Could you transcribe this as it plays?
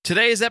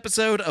Today's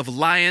episode of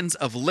Lions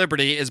of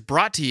Liberty is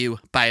brought to you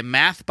by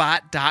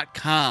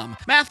MathBot.com.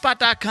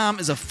 MathBot.com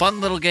is a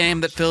fun little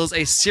game that fills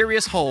a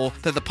serious hole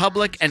that the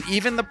public and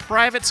even the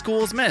private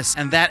schools miss,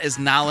 and that is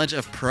knowledge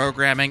of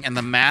programming and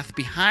the math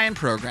behind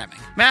programming.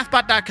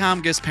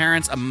 MathBot.com gives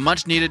parents a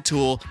much-needed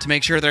tool to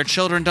make sure their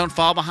children don't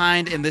fall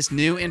behind in this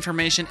new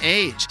information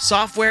age.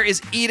 Software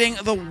is eating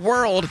the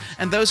world,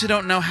 and those who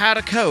don't know how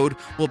to code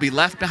will be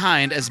left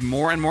behind as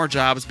more and more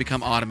jobs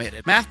become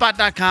automated.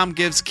 MathBot.com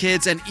gives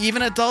kids and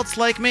even adults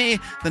like me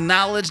the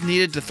knowledge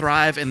needed to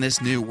thrive in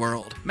this new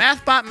world.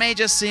 MathBot may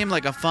just seem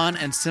like a fun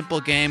and simple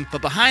game,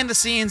 but behind the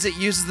scenes it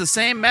uses the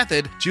same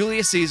method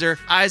Julius Caesar,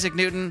 Isaac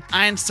Newton,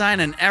 Einstein,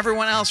 and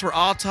everyone else were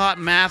all taught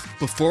math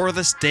before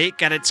the state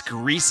got its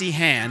greasy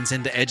hands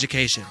into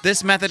education.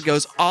 This method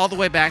goes all the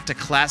way back to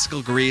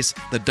classical Greece,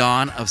 the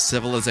dawn of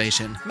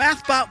civilization.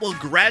 MathBot will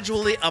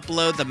gradually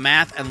upload the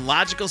math and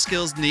logical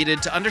skills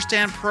needed to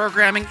understand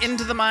programming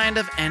into the mind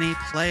of any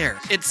player.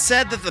 It's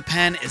said that the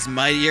pen is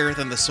mightier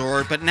than the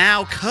sword, but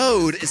now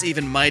code is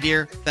even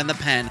mightier than the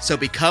pen. So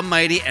become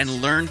mighty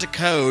and learn to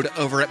code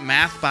over at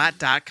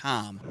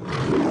mathbot.com.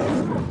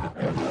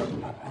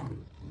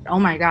 Oh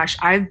my gosh,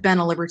 I've been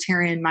a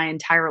libertarian my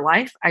entire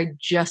life. I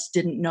just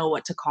didn't know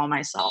what to call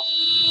myself.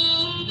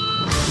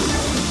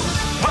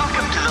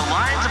 Welcome to the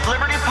Lions of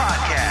Liberty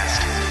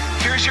podcast.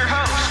 Here's your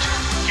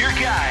host, your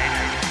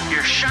guide,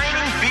 your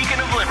shining beacon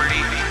of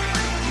liberty,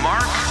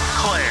 Mark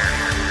Claire.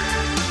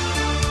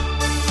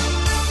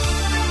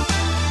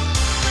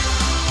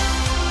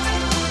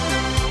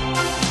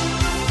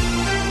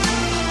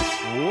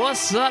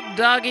 What's up,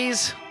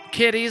 doggies,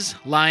 kitties,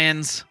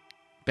 lions,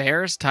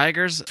 bears,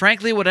 tigers?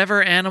 Frankly,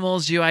 whatever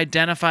animals you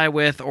identify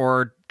with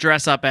or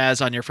dress up as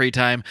on your free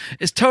time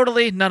is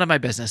totally none of my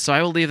business, so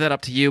I will leave that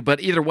up to you.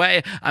 But either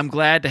way, I'm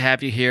glad to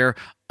have you here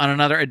on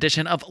another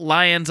edition of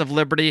Lions of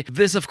Liberty.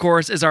 This, of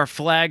course, is our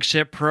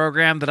flagship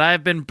program that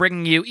I've been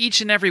bringing you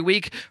each and every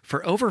week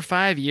for over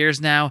 5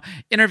 years now,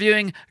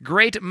 interviewing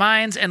great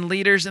minds and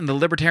leaders in the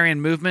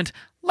libertarian movement,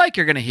 like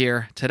you're going to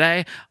hear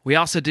today. We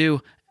also do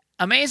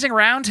amazing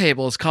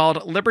roundtables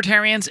called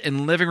Libertarians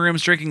in Living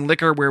Rooms Drinking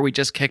Liquor, where we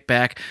just kick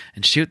back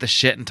and shoot the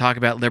shit and talk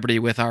about liberty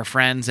with our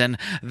friends. And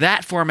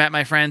that format,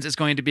 my friends, is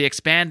going to be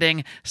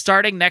expanding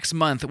starting next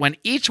month when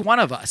each one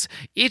of our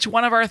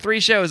 3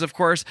 shows, of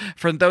course,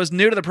 for those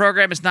new to the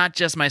program, it's not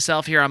just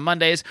myself here on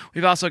Mondays.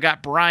 We've also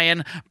got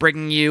Brian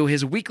bringing you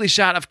his weekly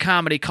shot of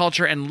comedy,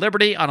 culture, and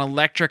liberty on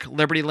Electric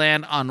Liberty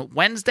Land on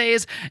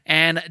Wednesdays.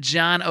 And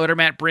John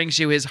Odermatt brings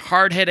you his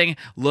hard-hitting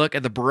look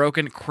at the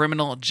broken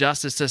criminal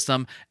justice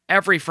system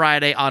every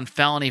Friday on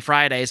Felony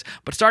Fridays.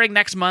 But starting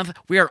next month,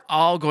 we are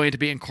all going to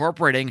be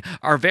incorporating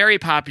our very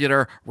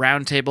popular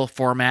roundtable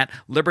format,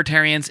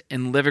 Libertarians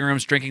in Living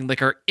Rooms Drinking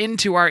Liquor,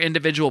 into our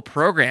individual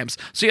programs.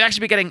 So you'll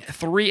actually be getting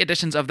 3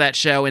 editions of that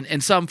show in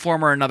some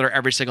form or another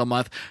every single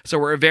month. So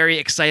we're very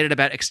excited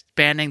about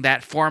expanding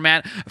that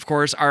format. Of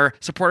course, our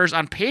supporters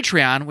on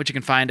Patreon, which you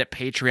can find at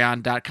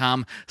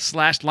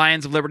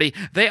patreon.com/Lions of Liberty,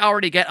 they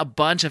already get a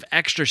bunch of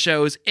extra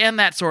shows in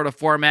that sort of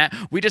format.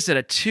 We just did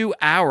a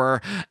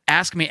 2-hour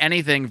Ask Me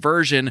Anything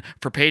version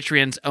for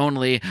Patreons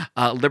only,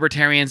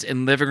 Libertarians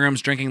in Living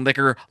Rooms Drinking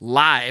Liquor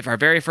live, our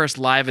very first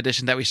live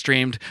edition that we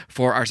streamed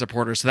for our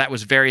supporters. So that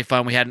was very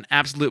fun. We had an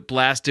absolute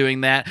blast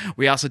doing that.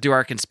 We also do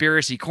our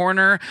Conspiracy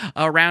Corner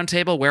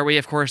roundtable, where we,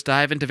 of course,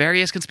 dive into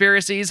various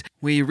conspiracies.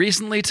 We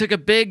recently took a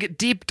big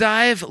deep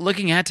dive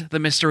looking at the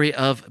mystery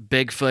of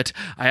Bigfoot.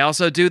 I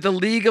also do the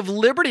League of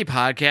Liberty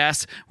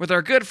podcast with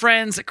our good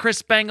friends Chris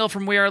Spangle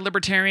from We Are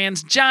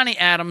Libertarians, Johnny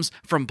Adams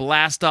from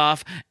Blast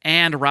Off,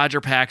 and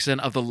Roger Paxson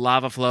of the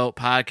Lava Flow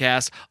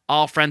podcast,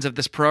 all friends of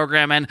this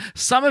program. And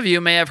some of you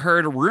may have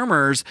heard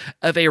rumors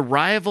of a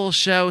rival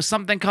show,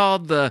 something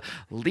called the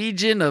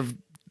Legion of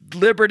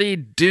Liberty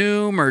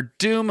Doom or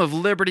Doom of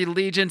Liberty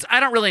Legions.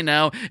 I don't really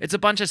know. It's a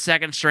bunch of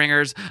second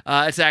stringers.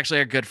 It's actually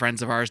our good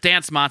friends of ours.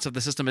 Dan Smots of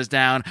The System Is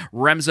Down,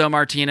 Remzo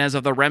Martinez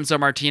of the Remzo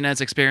Martinez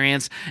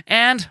Experience,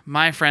 and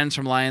my friends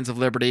from Lions of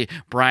Liberty,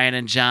 Brian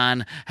and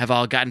John, have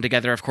all gotten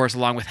together, of course,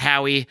 along with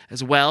Howie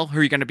as well,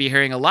 who you're going to be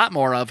hearing a lot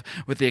more of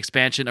with the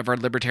expansion of our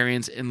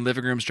Libertarians in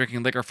Living Rooms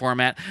Drinking Liquor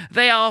format.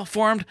 They all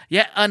formed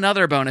yet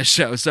another bonus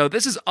show. So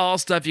this is all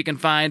stuff you can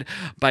find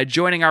by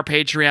joining our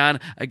Patreon.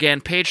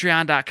 Again,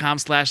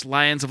 patreon.com/Lions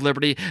of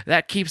Liberty.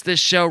 That keeps this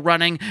show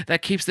running,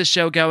 that keeps this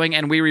show going,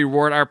 and we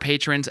reward our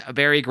patrons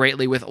very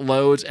greatly with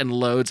loads and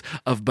loads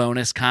of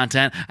bonus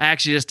content. I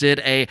actually just did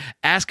a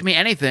Ask Me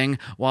Anything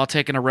while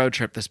taking a road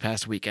trip this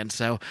past weekend,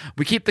 so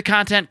we keep the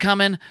content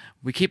coming,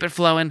 we keep it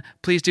flowing.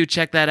 Please do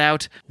check that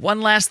out.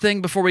 One last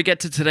thing before we get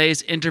to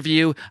today's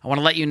interview, I want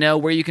to let you know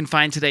where you can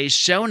find today's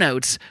show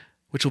notes,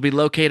 which will be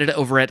located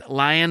over at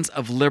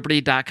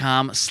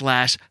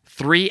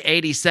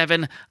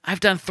lionsofliberty.com/387. I've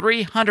done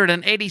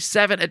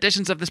 387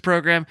 editions of this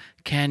program.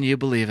 Can you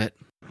believe it?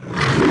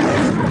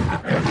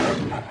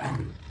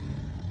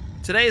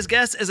 Today's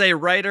guest is a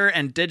writer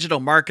and digital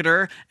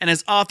marketer and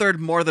has authored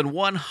more than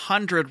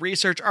 100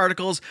 research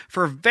articles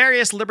for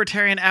various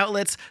libertarian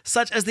outlets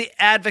such as the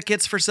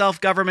Advocates for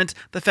Self-Government,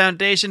 the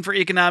Foundation for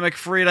Economic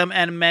Freedom,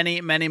 and many,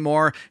 many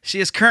more.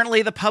 She is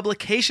currently the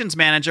publications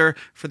manager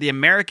for the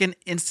American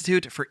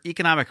Institute for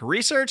Economic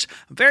Research.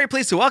 I'm very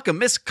pleased to welcome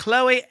Miss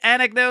Chloe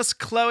Anagnos.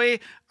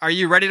 Chloe, are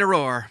you ready to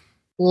roar?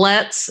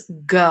 Let's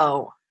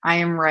go. I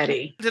am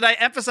ready. Did I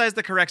emphasize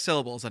the correct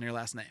syllables on your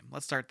last name?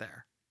 Let's start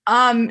there.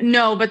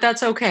 No, but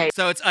that's okay.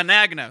 So it's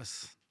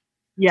Anagnos.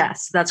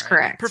 Yes, that's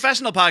correct.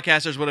 Professional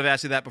podcasters would have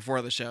asked you that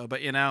before the show, but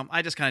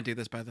I just kind of do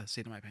this by the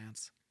seat of my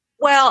pants.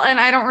 Well, and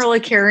I don't really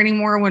care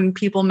anymore when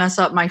people mess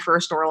up my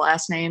first or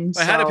last name.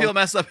 But how do people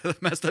messed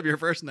up your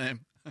first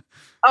name?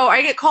 Oh,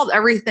 I get called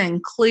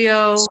everything.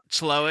 Cleo.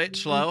 Chloe?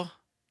 Chlo.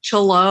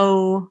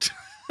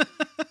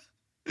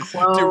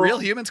 Do real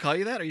humans call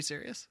you that? Are you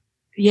serious?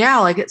 Yeah,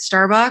 like at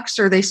Starbucks,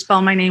 or they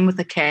spell my name with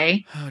a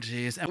K. Oh,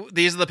 geez.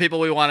 These are the people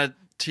we want to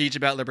teach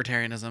about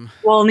libertarianism.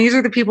 Well, and these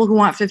are the people who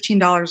want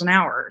 $15 an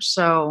hour.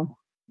 So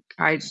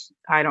I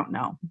don't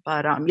know.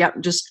 But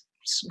just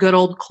good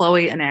old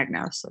Chloe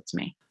Anagnos. That's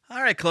me.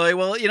 All right, Chloe.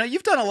 Well,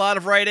 you've done a lot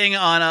of writing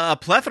on a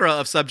plethora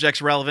of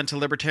subjects relevant to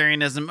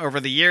libertarianism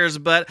over the years,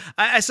 but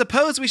I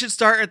suppose we should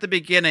start at the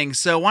beginning.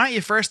 So why don't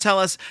you first tell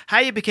us how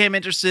you became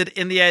interested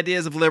in the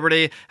ideas of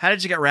liberty? How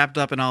did you get wrapped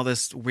up in all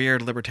this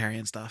weird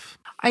libertarian stuff?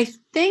 I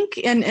think,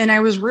 and I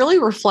was really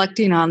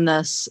reflecting on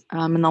this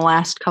in the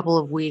last couple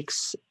of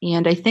weeks,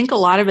 and I think a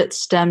lot of it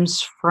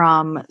stems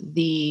from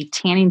the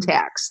tanning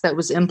tax that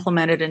was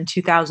implemented in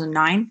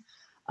 2009.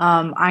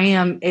 I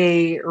am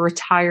a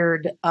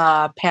retired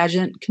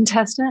pageant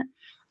contestant,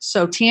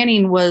 so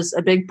tanning was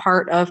a big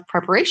part of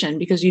preparation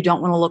because you don't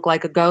want to look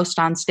like a ghost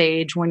on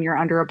stage when you're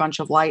under a bunch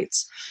of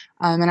lights.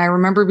 And I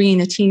remember being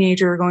a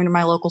teenager going to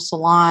my local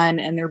salon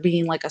and there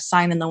being like a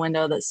sign in the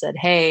window that said,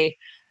 hey,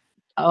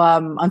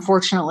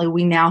 unfortunately,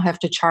 we now have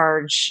to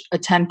charge a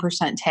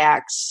 10%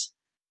 tax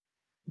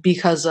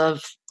because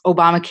of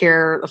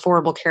Obamacare,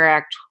 Affordable Care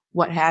Act,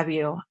 what have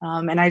you.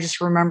 And I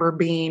just remember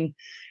being,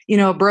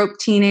 a broke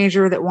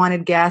teenager that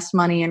wanted gas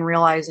money and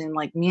realizing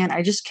like, man,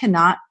 I just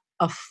cannot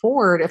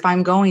afford if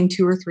I'm going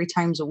 2 or 3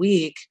 times a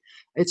week.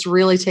 It's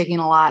really taking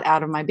a lot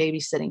out of my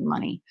babysitting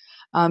money.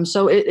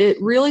 So it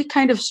really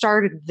kind of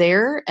started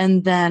there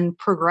and then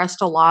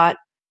progressed a lot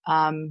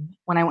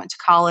when I went to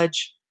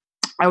college.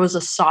 I was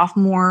a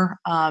sophomore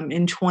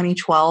in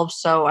 2012,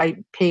 so I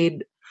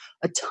paid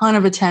a ton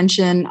of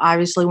attention.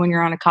 Obviously, when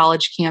you're on a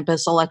college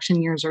campus,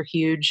 election years are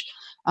huge.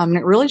 And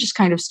it really just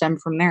kind of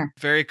stemmed from there.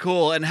 Very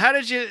cool. And how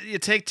did you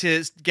take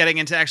to getting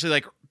into actually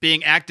like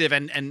being active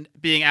and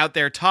being out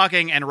there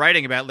talking and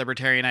writing about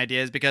libertarian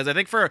ideas? Because I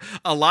think for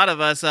a lot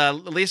of us,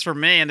 at least for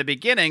me in the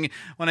beginning,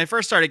 when I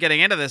first started getting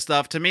into this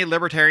stuff, to me,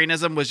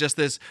 libertarianism was just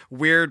this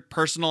weird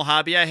personal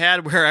hobby I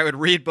had where I would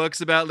read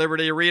books about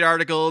liberty, read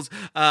articles,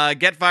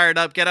 get fired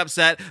up, get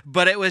upset.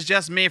 But it was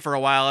just me for a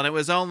while. And it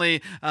was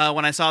only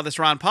when I saw this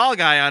Ron Paul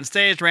guy on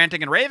stage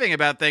ranting and raving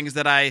about things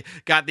that I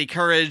got the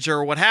courage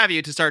or what have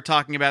you to start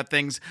talking about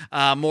things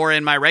more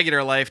in my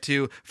regular life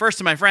first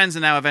to my friends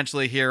and now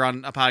eventually here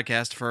on a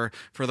podcast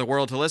for the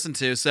world to listen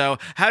to. So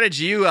how did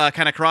you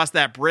kind of cross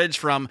that bridge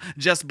from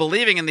just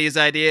believing in these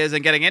ideas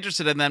and getting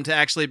interested in them to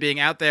actually being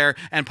out there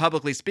and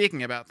publicly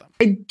speaking about them?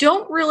 I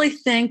don't really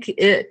think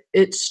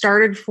it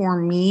started for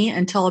me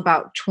until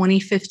about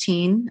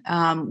 2015,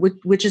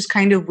 which is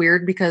kind of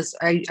weird because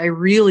I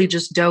really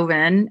just dove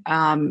in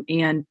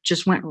and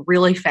just went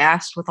really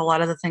fast with a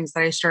lot of the things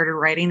that I started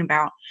writing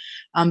about.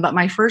 But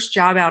my first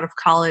job out of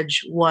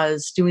college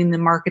was doing the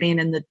marketing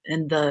and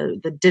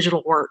the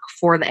digital work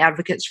for the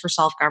Advocates for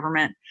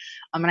Self-Government.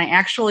 And I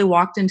actually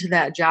walked into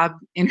that job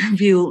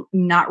interview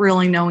not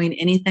really knowing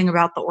anything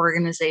about the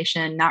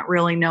organization, not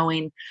really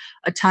knowing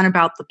a ton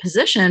about the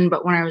position.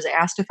 But when I was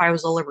asked if I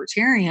was a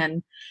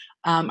libertarian,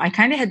 I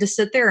kind of had to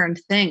sit there and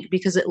think,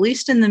 because at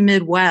least in the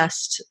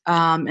Midwest,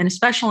 and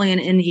especially in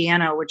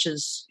Indiana, which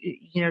is,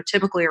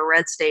 typically a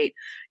red state,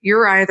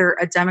 you're either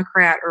a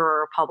Democrat or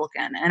a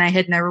Republican. And I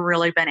had never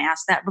really been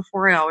asked that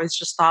before. I always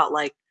just thought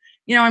like,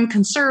 I'm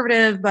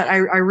conservative, but I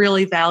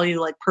really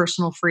value like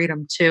personal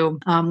freedom too,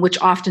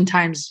 which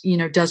oftentimes,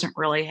 doesn't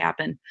really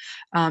happen.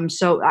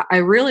 So I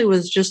really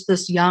was just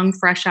this young,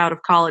 fresh out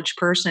of college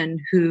person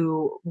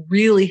who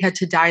really had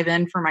to dive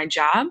in for my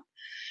job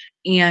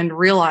and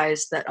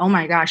realized that, oh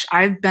my gosh,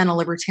 I've been a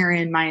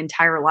libertarian my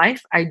entire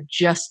life. I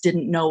just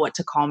didn't know what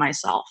to call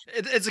myself.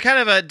 It's a kind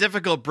of a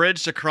difficult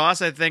bridge to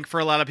cross, I think, for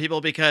a lot of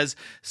people, because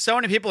so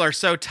many people are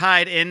so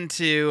tied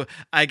into,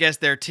 I guess,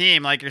 their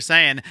team. Like you're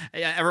saying,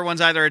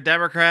 everyone's either a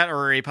Democrat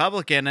or a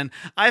Republican. And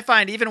I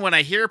find even when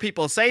I hear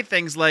people say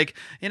things like,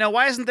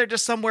 why isn't there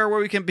just somewhere where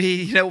we can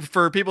be,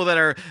 for people that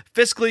are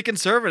fiscally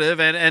conservative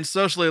and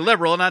socially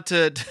liberal, not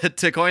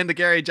to coin the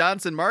Gary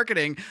Johnson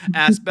marketing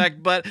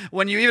aspect, but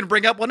when you even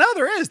bring up, well, no,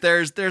 there's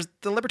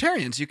the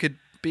libertarians. You could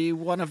be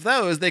one of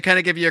those, they kind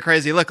of give you a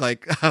crazy look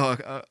like,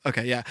 oh,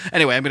 okay, yeah.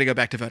 Anyway, I'm going to go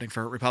back to voting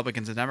for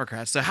Republicans and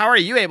Democrats. So how are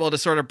you able to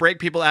sort of break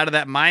people out of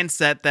that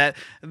mindset that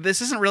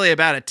this isn't really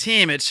about a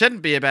team? It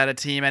shouldn't be about a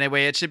team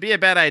anyway. It should be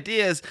about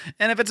ideas.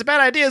 And if it's about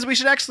ideas, we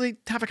should actually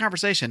have a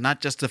conversation,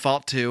 not just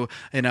default to,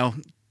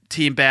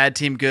 team bad,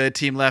 team good,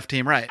 team left,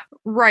 team right.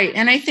 Right.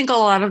 And I think a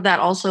lot of that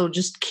also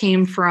just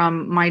came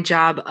from my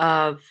job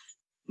of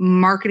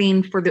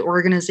marketing for the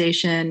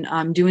organization,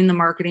 doing the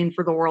marketing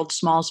for the world's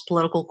smallest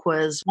political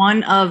quiz.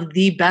 One of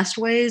the best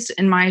ways,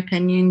 in my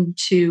opinion,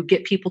 to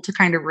get people to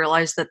kind of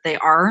realize that they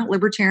are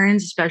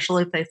libertarians,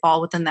 especially if they fall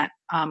within that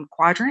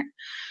quadrant.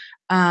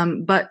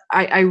 But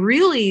I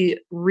really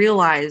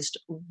realized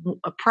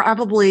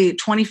probably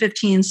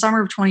 2015,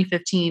 summer of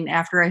 2015,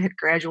 after I had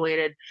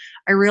graduated,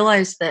 I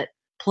realized that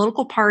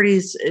political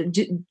parties,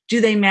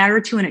 do they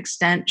matter to an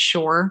extent?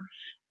 Sure.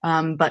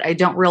 But I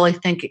don't really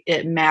think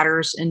it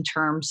matters in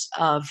terms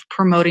of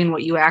promoting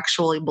what you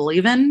actually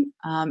believe in.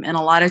 And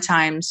a lot of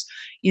times,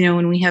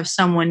 when we have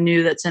someone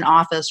new that's in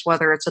office,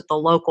 whether it's at the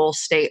local,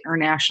 state, or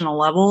national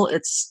level,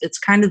 it's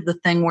kind of the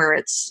thing where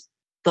it's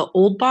the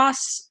old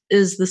boss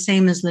is the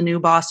same as the new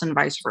boss and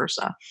vice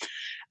versa.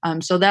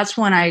 So that's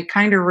when I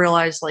kind of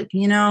realized,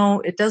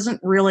 it doesn't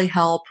really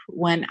help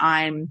when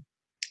I'm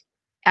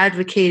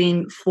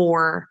advocating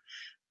for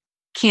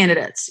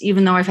candidates,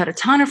 even though I've had a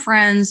ton of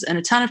friends and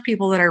a ton of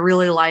people that I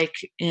really like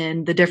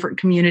in the different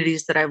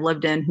communities that I've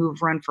lived in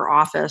who've run for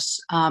office.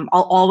 I'll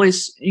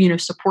always,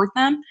 support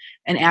them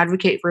and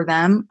advocate for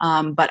them.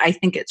 But I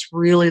think it's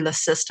really the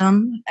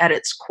system at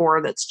its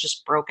core that's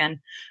just broken.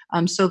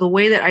 So the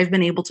way that I've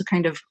been able to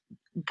kind of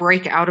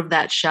break out of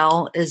that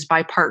shell is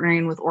by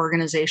partnering with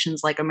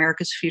organizations like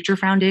America's Future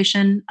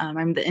Foundation.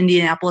 I'm the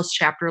Indianapolis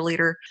chapter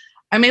leader.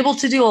 I'm able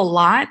to do a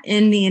lot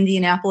in the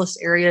Indianapolis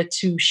area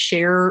to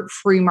share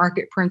free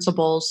market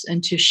principles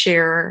and to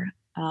share,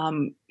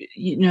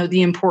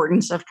 the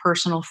importance of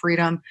personal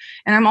freedom.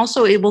 And I'm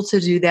also able to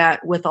do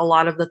that with a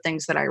lot of the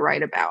things that I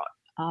write about.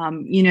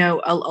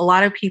 A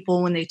lot of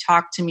people, when they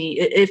talk to me,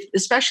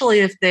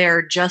 especially if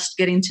they're just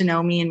getting to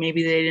know me and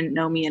maybe they didn't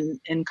know me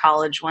in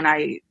college when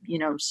I,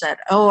 said,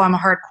 oh, I'm a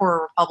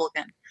hardcore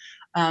Republican.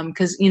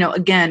 Because,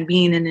 again,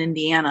 being in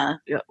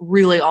Indiana,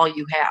 really all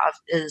you have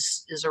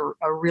is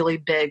a really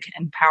big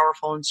and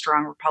powerful and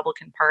strong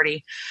Republican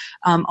Party.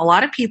 A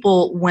lot of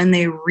people, when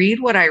they read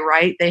what I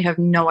write, they have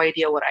no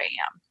idea what I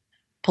am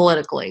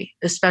politically,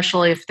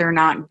 especially if they're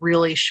not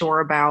really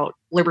sure about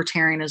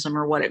libertarianism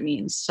or what it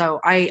means. So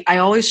I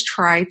always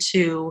try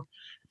to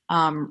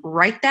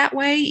write that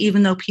way,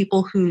 even though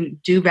people who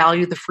do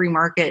value the free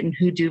market and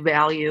who do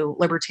value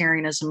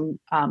libertarianism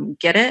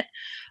get it.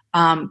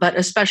 But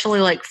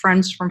especially like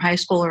friends from high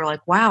school are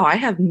like, wow, I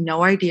have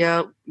no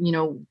idea,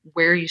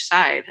 where you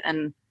side.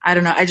 And I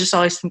don't know. I just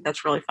always think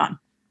that's really fun.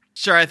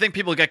 Sure. I think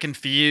people get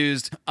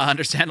confused,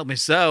 understandably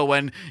so,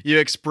 when you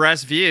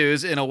express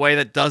views in a way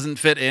that doesn't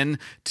fit in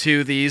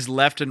to these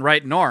left and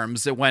right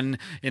norms. When,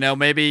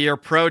 maybe you're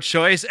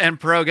pro-choice and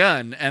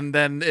pro-gun, and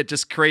then it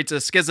just creates a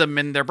schism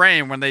in their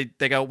brain when they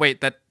go,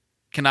 wait, that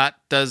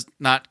does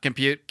not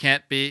compute,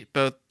 can't be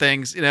both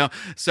things,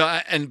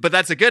 but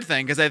that's a good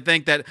thing, because I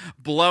think that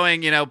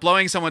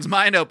blowing someone's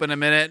mind open a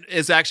minute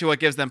is actually what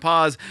gives them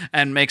pause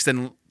and makes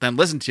them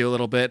listen to you a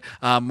little bit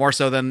more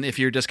so than if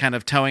you're just kind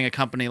of towing a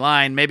company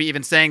line, maybe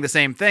even saying the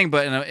same thing,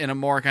 but in a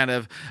more kind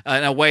of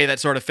in a way that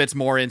sort of fits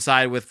more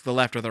inside with the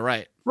left or the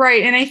right.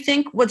 Right. And I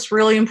think what's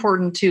really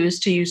important too is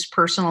to use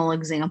personal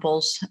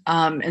examples.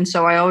 And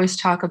so I always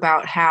talk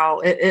about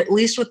how, at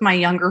least with my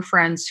younger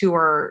friends who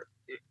are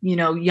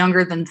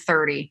younger than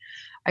 30.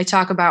 I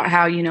talk about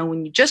how,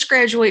 when you just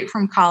graduate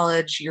from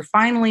college, you're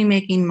finally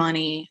making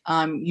money.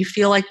 You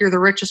feel like you're the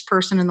richest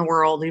person in the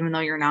world, even though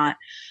you're not.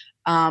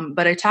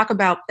 But I talk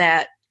about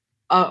that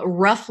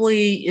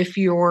roughly if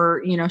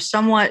you're,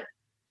 somewhat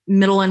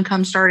middle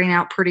income starting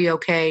out pretty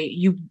okay,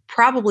 you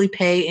probably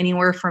pay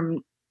anywhere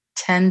from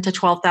 $10,000 to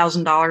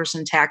 $12,000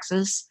 in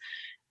taxes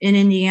in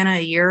Indiana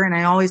a year. And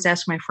I always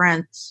ask my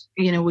friends,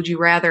 would you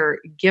rather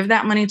give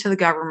that money to the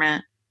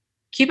government,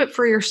 keep it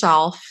for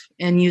yourself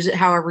and use it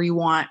however you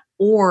want,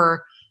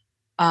 or,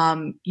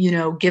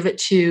 give it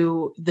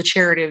to the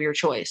charity of your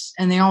choice?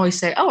 And they always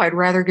say, oh, I'd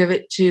rather give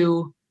it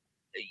to,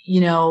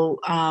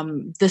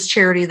 this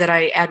charity that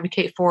I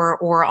advocate for,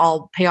 or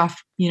I'll pay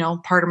off,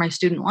 part of my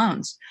student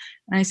loans.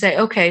 And I say,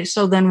 okay,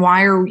 so then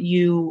why are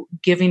you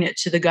giving it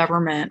to the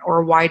government,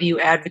 or why do you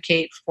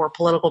advocate for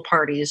political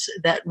parties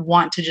that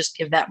want to just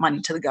give that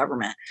money to the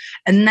government?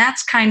 And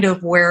that's kind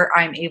of where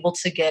I'm able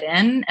to get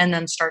in and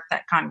then start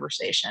that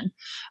conversation.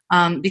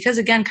 Because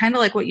again, kind of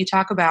like what you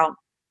talk about,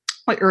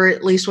 or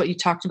at least what you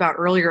talked about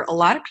earlier, a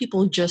lot of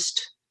people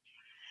just,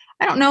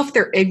 I don't know if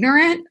they're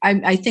ignorant.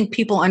 I think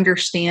people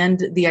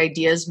understand the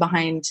ideas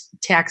behind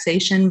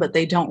taxation, but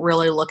they don't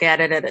really look at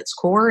it at its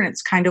core. And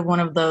it's kind of one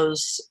of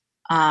those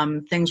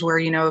things where,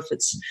 if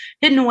it's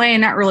hidden away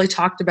and not really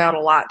talked about a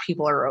lot,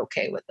 people are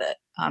okay with it.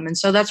 And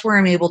so that's where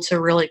I'm able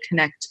to really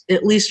connect,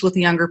 at least with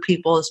younger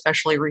people,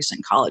 especially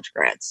recent college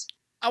grads.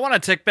 I want to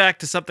tick back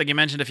to something you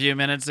mentioned a few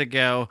minutes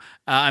ago.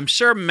 I'm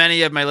sure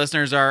many of my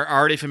listeners are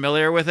already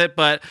familiar with it,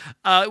 but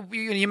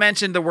you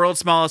mentioned the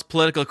world's smallest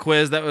political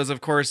quiz that was, of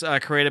course,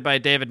 created by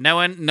David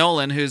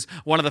Nolan, who's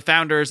one of the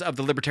founders of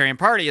the Libertarian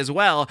Party as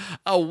well.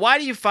 Why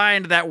do you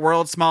find that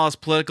world's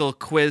smallest political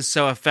quiz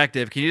so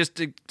effective? Can you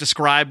just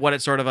describe what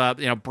it sort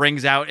of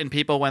brings out in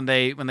people when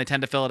they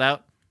tend to fill it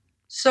out?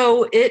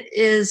 So it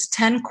is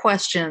 10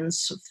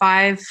 questions,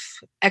 5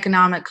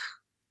 economic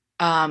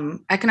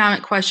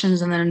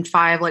questions, and then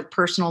 5 like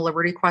personal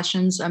liberty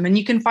questions. And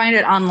you can find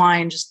it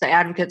online, just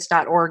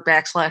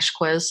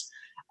theadvocates.org/quiz.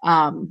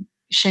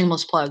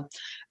 Shameless plug.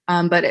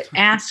 But it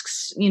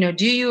asks,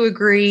 do you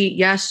agree?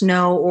 Yes,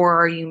 no,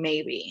 or are you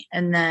maybe?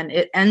 And then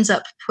it ends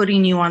up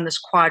putting you on this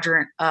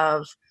quadrant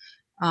of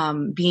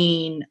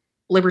being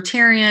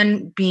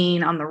libertarian,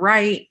 being on the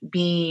right,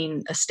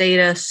 being a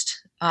statist,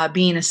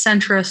 being a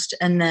centrist,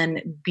 and then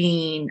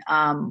being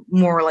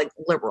more like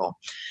liberal.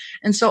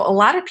 And so a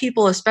lot of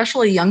people,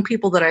 especially young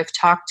people that I've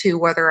talked to,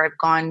 whether I've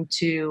gone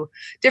to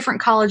different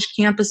college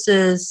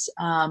campuses,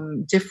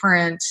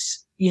 different,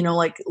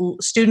 like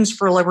Students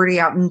for Liberty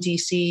out in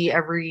DC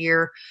every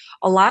year,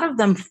 a lot of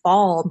them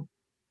fall,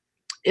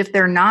 if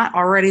they're not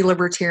already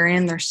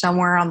libertarian, they're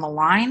somewhere on the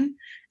line.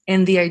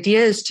 And the idea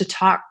is to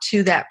talk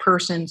to that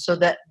person so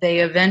that they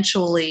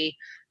eventually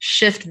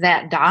shift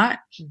that dot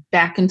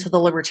back into the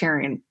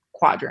libertarian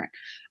quadrant.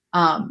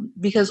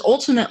 Because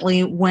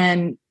ultimately,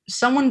 when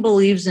someone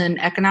believes in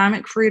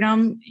economic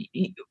freedom,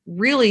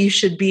 really you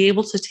should be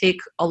able to take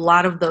a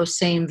lot of those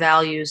same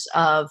values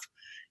of,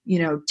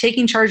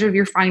 taking charge of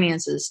your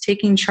finances,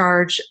 taking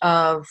charge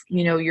of,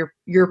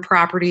 your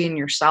property and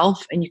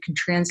yourself, and you can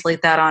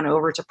translate that on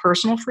over to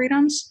personal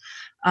freedoms.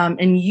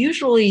 And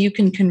usually you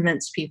can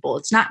convince people.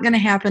 It's not going to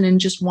happen in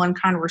just one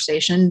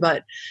conversation,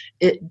 but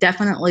it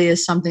definitely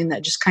is something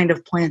that just kind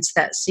of plants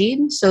that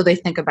seed so they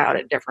think about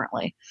it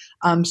differently.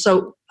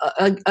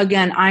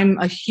 Again, I'm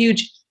a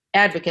huge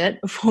advocate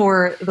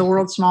for the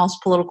world's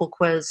smallest political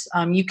quiz.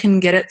 You can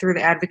get it through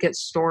the Advocate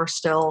store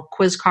still,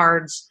 quiz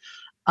cards.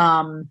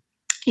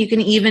 You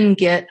can even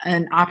get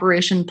an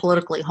Operation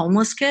Politically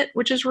Homeless kit,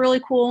 which is really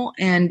cool.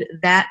 And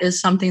that is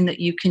something that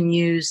you can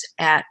use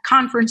at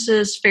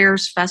conferences,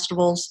 fairs,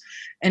 festivals.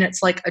 And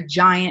it's like a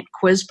giant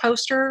quiz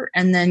poster.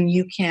 And then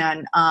you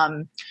can,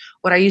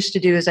 what I used to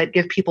do is I'd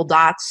give people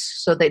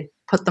dots so they'd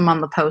put them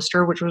on the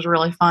poster, which was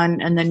really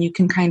fun. And then you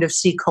can kind of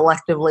see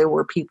collectively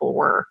where people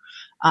were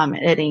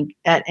at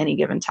any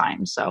given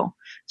time. So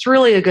it's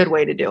really a good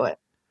way to do it.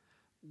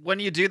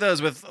 When you do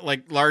those with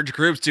like large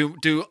groups,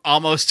 do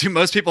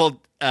most people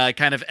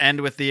kind of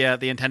end with the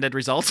intended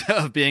result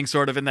of being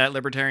sort of in that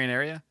libertarian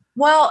area?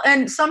 Well,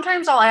 and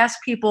sometimes I'll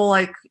ask people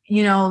like,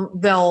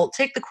 they'll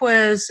take the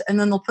quiz and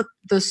then they'll put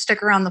the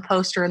sticker on the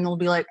poster and they'll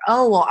be like,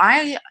 oh, well,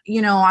 I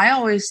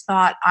always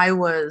thought I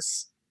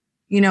was,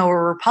 a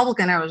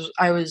Republican.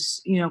 I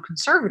was,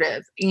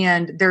 conservative,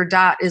 and their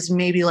dot is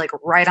maybe like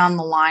right on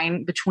the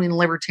line between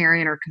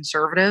libertarian or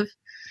conservative.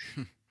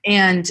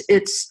 And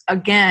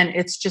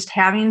it's just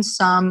having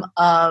some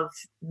of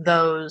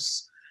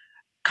those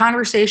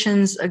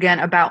conversations again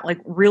about like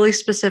really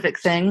specific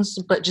things,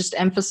 but just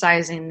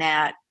emphasizing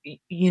that,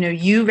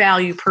 you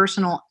value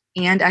personal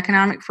and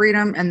economic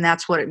freedom. And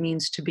that's what it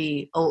means to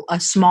be a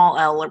small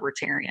L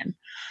libertarian.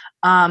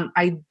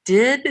 I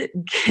did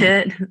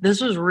this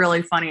was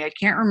really funny. I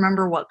can't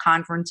remember what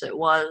conference it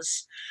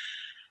was,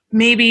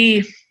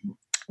 maybe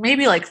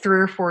like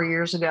 3 or 4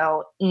 years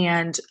ago.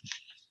 And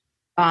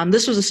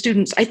this was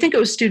I think it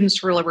was Students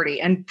for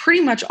Liberty, and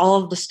pretty much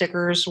all of the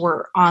stickers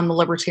were on the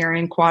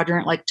libertarian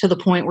quadrant, like to the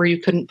point where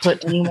you couldn't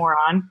put any more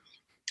on.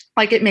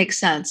 Like, it makes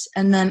sense.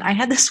 And then I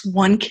had this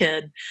one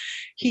kid,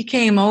 he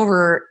came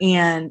over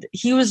and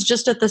he was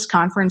just at this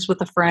conference with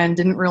a friend,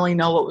 didn't really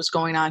know what was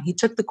going on. He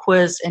took the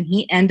quiz and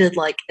he ended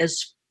like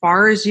as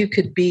far as you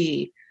could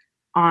be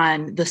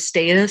on the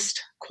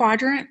statist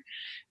quadrant.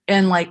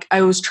 And like,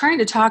 I was trying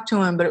to talk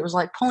to him, but it was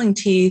like pulling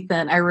teeth.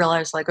 And I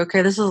realized like,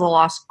 okay, this is a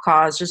lost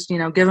cause. Just,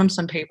 give him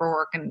some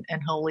paperwork and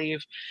he'll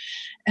leave.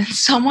 And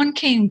someone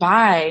came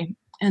by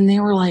and they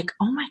were like,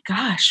 oh my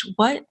gosh,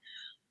 what?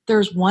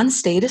 There's one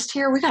statist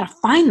here. We got to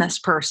find this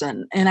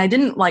person. And I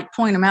didn't like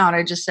point him out.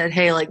 I just said,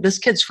 hey, like this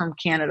kid's from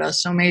Canada,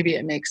 so maybe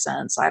it makes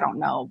sense. I don't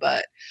know.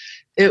 But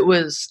it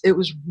was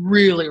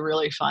really,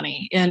 really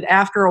funny. And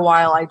after a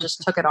while, I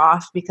just took it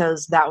off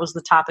because that was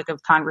the topic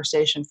of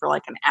conversation for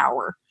like an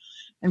hour.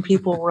 And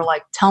people were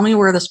like, tell me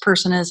where this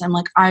person is. I'm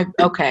like,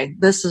 okay,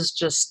 this is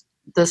just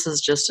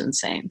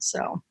insane.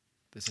 So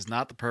this is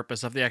not the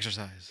purpose of the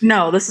exercise.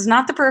 No, this is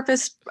not the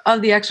purpose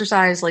of the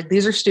exercise. Like,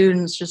 these are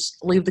students, just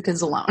leave the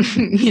kids alone,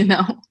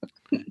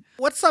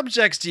 What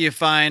subjects do you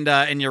find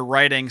in your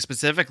writing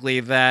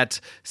specifically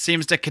that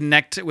seems to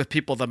connect with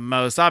people the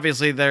most?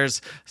 Obviously,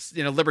 there's,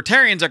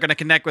 libertarians are going to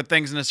connect with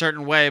things in a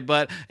certain way,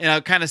 but,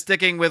 kind of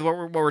sticking with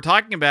what we're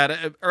talking about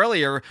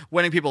earlier,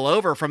 winning people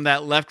over from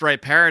that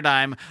left-right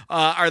paradigm,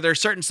 are there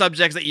certain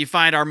subjects that you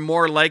find are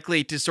more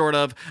likely to sort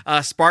of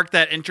spark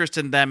that interest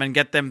in them and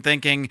get them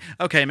thinking,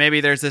 okay,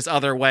 maybe there's this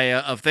other way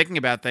of thinking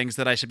about things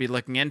that I should be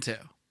looking into?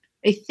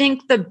 I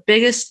think the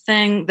biggest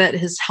thing that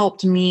has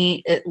helped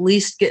me at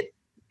least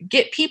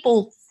get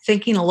people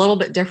thinking a little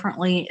bit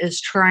differently is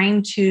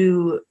trying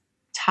to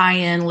tie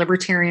in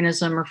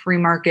libertarianism or free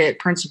market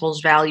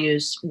principles,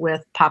 values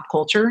with pop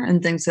culture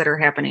and things that are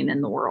happening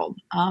in the world,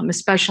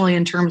 especially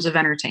in terms of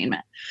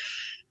entertainment.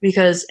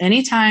 Because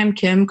anytime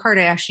Kim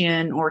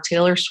Kardashian or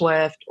Taylor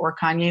Swift or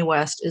Kanye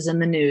West is in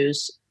the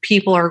news,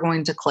 people are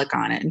going to click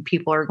on it and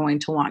people are going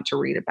to want to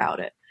read about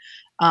it.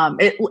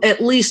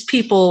 At least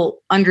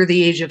people under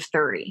the age of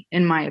 30,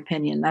 in my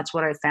opinion. That's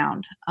what I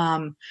found.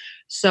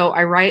 So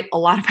I write a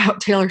lot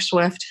about Taylor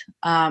Swift.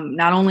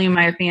 Not only am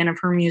I a fan of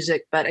her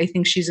music, but I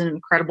think she's an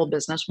incredible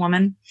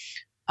businesswoman.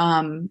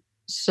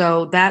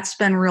 So that's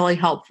been really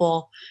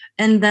helpful.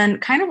 And then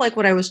kind of like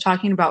what I was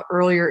talking about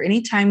earlier,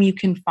 anytime you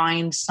can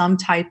find some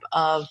type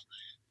of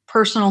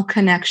personal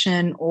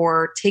connection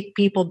or take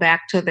people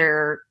back to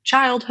their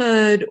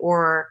childhood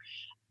or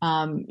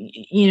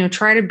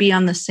try to be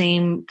on the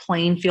same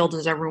playing field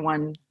as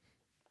everyone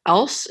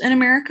else in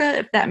America,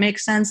 if that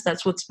makes sense.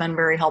 That's what's been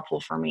very helpful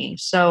for me.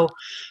 So,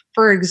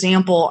 for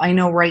example, I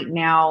know right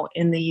now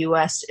in the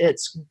US,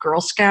 it's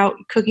Girl Scout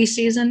cookie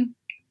season,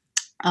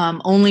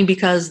 only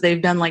because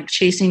they've been like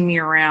chasing me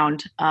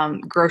around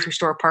grocery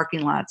store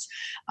parking lots.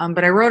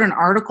 But I wrote an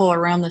article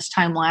around this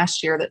time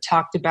last year that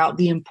talked about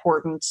the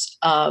importance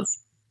of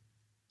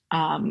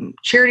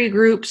charity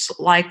groups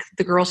like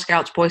the Girl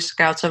Scouts, Boy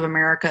Scouts of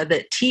America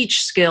that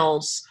teach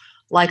skills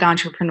like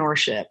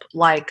entrepreneurship,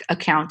 like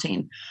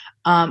accounting.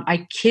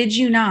 I kid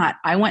you not,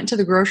 I went to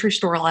the grocery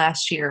store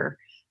last year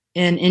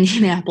in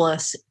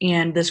Indianapolis,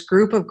 and this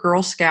group of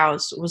Girl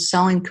Scouts was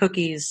selling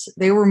cookies.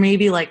 They were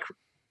maybe like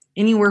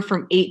anywhere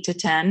from 8 to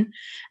 10.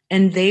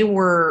 And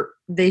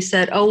they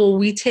said, oh, well,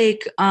 we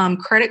take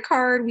credit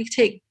card, we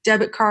take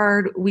debit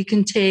card, we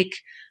can take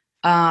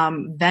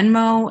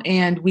Venmo,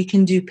 and we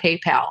can do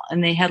PayPal.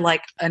 And they had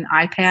like an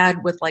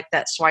iPad with like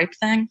that swipe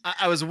thing.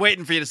 I was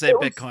waiting for you to say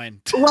Bitcoin.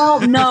 Well,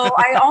 no,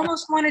 I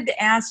almost wanted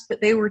to ask,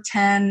 but they were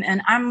 10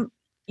 and I'm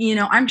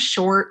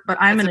short, but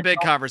I'm It's an a big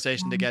adult.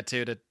 conversation to get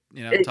to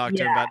talk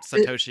to him about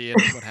Satoshi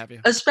and what have you.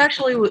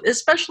 Especially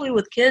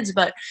with kids,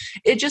 but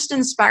it just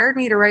inspired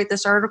me to write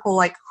this article.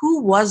 Like,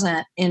 who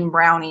wasn't in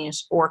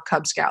brownies or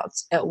Cub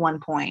Scouts at one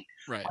point?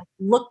 Right. Like,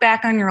 look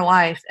back on your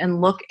life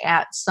and look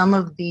at some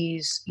of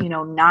these,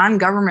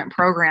 non-government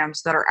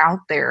programs that are out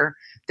there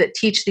that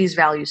teach these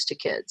values to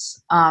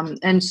kids.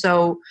 And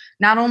so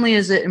not only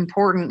is it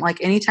important,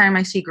 like anytime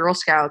I see Girl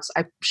Scouts,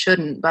 I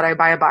shouldn't, but I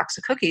buy a box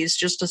of cookies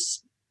just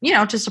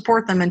to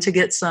support them and to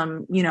get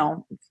some,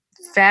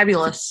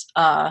 fabulous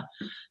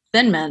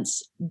Thin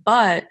Mints.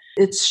 But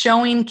it's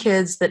showing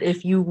kids that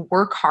if you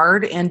work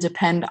hard and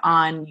depend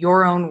on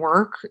your own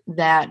work,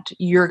 that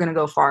you're going to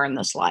go far in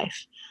this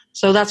life.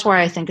 So that's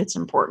why I think it's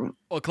important.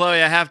 Well,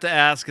 Chloe, I have to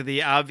ask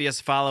the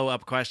obvious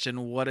follow-up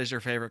question. What is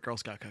your favorite Girl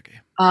Scout cookie?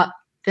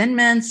 Thin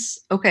Mints.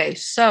 Okay,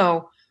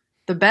 so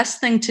the best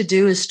thing to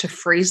do is to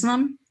freeze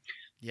them.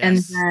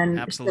 Yes, and then,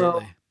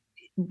 absolutely.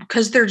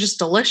 Because they're just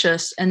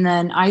delicious. And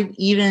then I've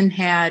even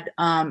had,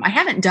 I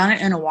haven't done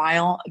it in a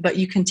while, but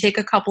you can take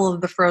a couple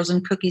of the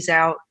frozen cookies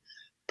out,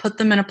 put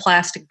them in a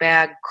plastic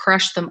bag,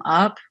 crush them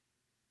up,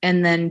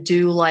 and then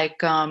do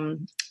like a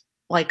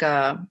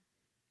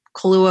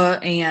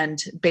Kahlua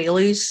and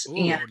Bailey's. Ooh,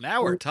 and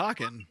now we're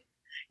talking.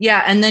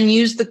 Yeah, and then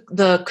use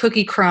the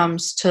cookie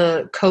crumbs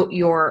to coat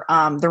your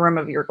the rim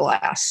of your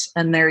glass,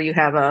 and there you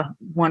have a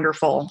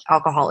wonderful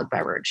alcoholic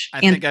beverage. I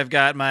think I've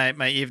got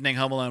my evening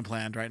Home Alone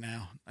planned right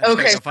now. I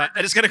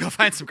just gotta go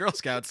find some Girl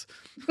Scouts.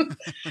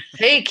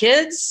 Hey,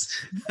 kids!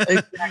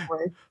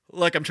 Exactly.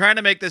 Look, I'm trying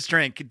to make this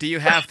drink. Do you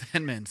have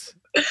Thin Mints?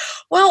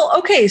 Well,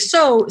 okay.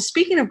 So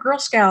speaking of Girl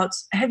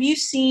Scouts, have you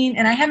seen?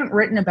 And I haven't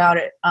written about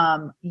it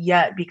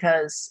yet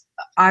because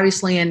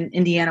obviously in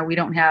Indiana we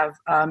don't have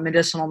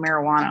medicinal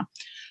marijuana.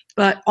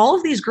 But all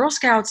of these Girl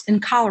Scouts in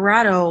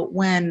Colorado,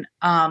 when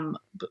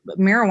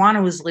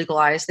marijuana was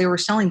legalized, they were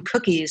selling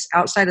cookies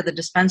outside of the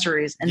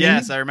dispensaries. And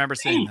yes, I remember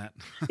seeing that.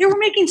 They were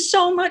making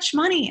so much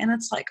money. And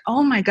it's like,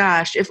 oh my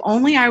gosh, if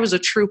only I was a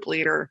troop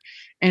leader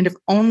and if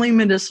only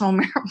medicinal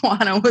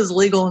marijuana was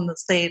legal in the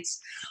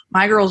States,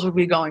 my girls would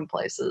be going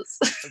places.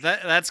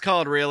 That's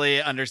called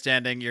really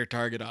understanding your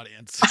target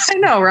audience. I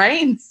know,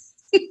 right?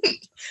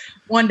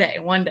 One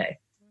day.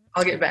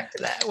 I'll get back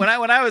to that. When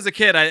I was a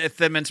kid,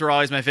 Thin Mints were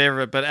always my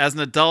favorite, but as an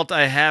adult,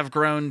 I have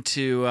grown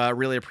to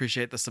really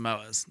appreciate the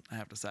Samoas, I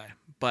have to say.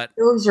 But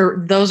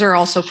those are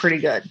also pretty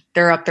good.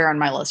 They're up there on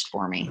my list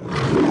for me.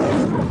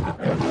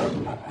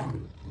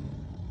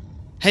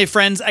 Hey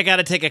friends, I got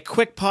to take a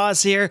quick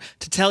pause here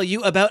to tell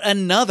you about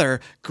another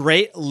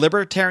great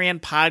libertarian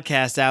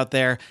podcast out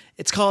there.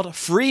 It's called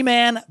Free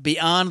Man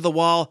Beyond the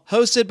Wall,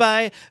 hosted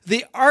by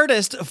the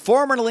artist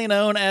formerly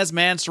known as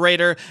Mance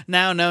Rayder,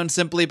 now known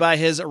simply by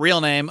his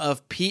real name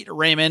of Pete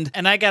Raymond.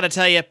 And I gotta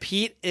tell you,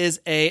 Pete is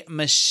a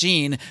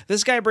machine.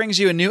 This guy brings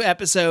you a new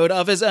episode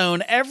of his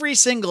own every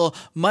single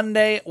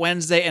Monday,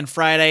 Wednesday, and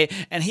Friday,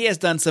 and he has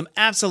done some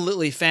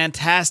absolutely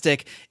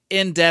fantastic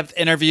in-depth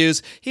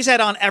interviews. He's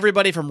had on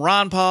everybody from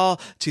Ron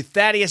Paul to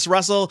Thaddeus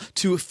Russell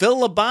to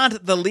Phil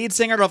Labonte, the lead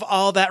singer of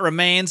All That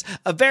Remains.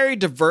 A very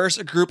diverse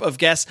group of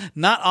guests,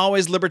 not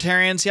always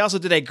libertarians. He also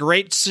did a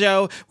great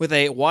show with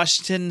a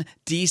Washington,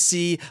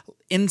 D.C.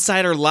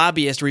 insider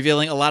lobbyist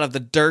revealing a lot of the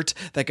dirt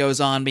that goes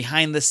on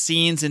behind the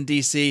scenes in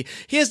DC.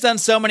 He has done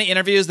so many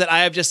interviews that I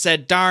have just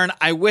said, darn,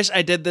 I wish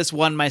I did this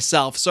one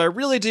myself. So I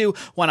really do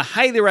want to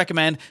highly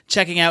recommend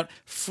checking out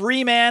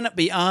Free Man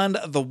Beyond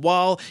the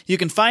Wall. You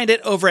can find it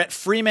over at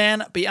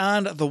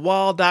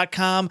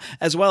freemanbeyondthewall.com,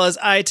 as well as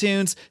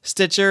iTunes,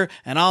 Stitcher,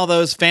 and all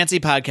those fancy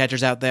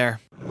podcatchers out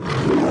there.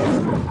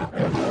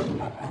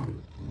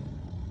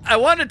 I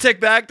wanted to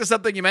take back to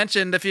something you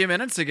mentioned a few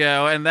minutes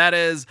ago, and that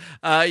is,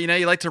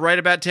 you like to write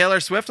about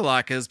Taylor Swift a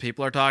lot because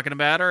people are talking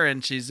about her,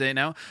 and she's,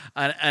 an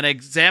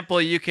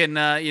example you can,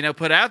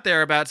 put out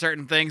there about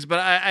certain things. But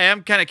I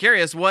am kind of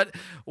curious, what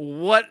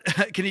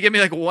can you give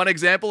me like one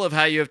example of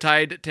how you have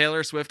tied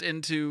Taylor Swift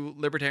into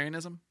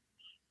libertarianism?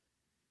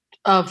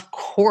 Of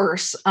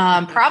course,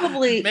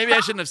 probably. Maybe I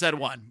shouldn't have said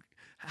one.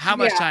 How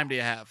much time do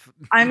you have?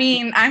 I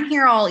mean, I'm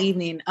here all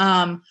evening.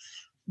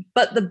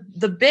 But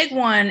the big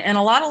one, and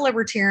a lot of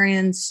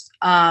libertarians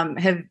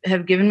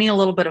have given me a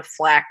little bit of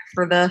flack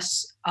for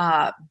this.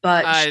 But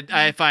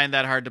I find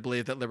that hard to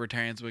believe that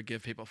libertarians would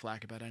give people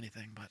flack about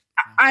anything. But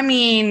I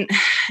mean,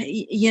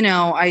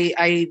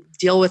 I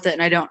deal with it,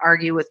 and I don't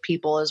argue with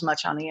people as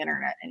much on the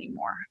internet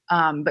anymore.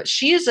 But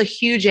she is a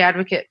huge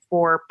advocate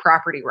for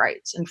property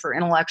rights and for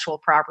intellectual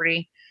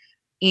property,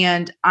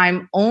 and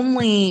I'm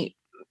only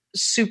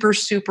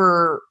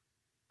super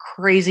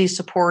crazy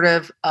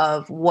supportive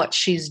of what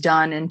she's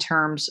done in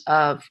terms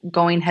of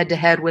going head to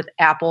head with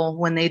Apple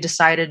when they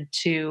decided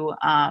to,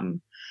 I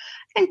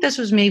think this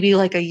was maybe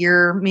a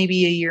year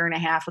and a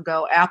half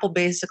ago. Apple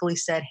basically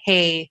said,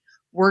 hey,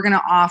 we're going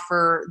to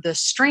offer the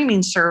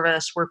streaming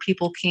service where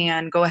people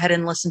can go ahead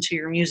and listen to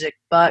your music,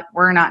 but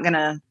we're not going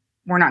to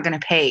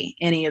pay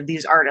any of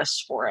these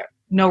artists for it.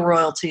 No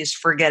royalties,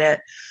 forget it.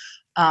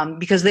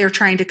 Because they're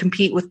trying to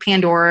compete with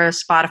Pandora,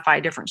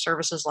 Spotify, different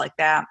services like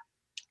that.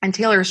 And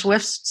Taylor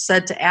Swift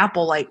said to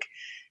Apple,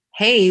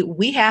 hey,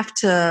 we have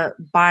to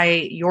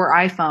buy your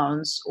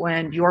iPhones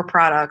and your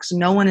products.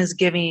 No one is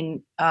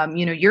giving,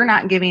 you're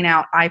not giving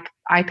out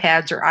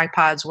iPads or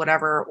iPods,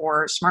 whatever,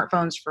 or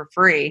smartphones for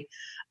free.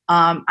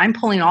 I'm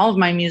pulling all of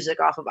my music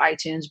off of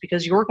iTunes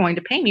because you're going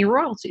to pay me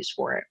royalties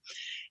for it.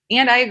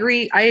 And I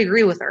agree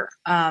with her.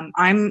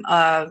 I'm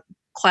a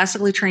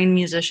classically trained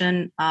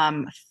musician,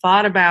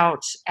 thought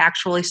about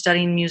actually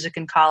studying music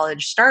in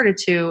college, started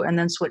to, and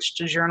then switched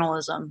to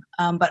journalism.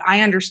 But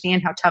I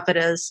understand how tough it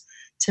is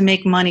to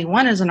make money,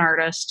 one, as an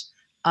artist,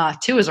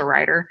 two, as a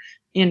writer,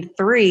 and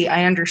three,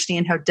 I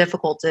understand how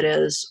difficult it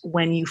is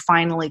when you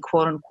finally,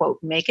 quote unquote,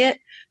 make it,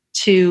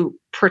 to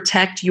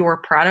protect your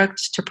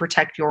product, to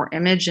protect your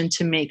image, and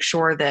to make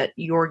sure that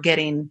you're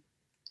getting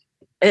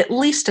at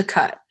least a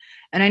cut.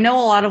 And I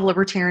know a lot of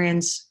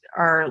libertarians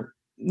are,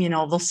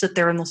 they'll sit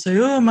there and they'll say,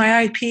 oh,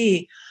 my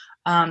IP.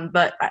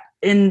 But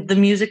in the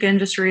music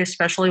industry,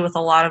 especially with a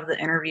lot of the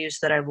interviews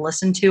that I've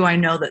listened to, I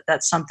know that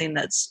that's something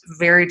that's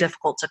very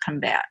difficult to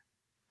combat.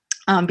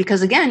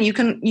 Because again, you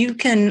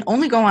can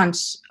only go on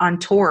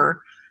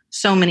tour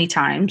so many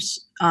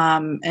times,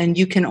 and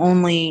you can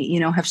only,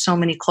 have so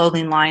many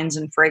clothing lines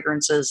and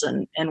fragrances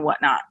and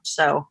whatnot.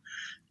 So,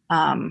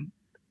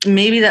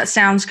 maybe that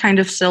sounds kind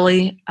of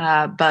silly,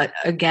 but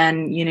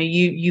again,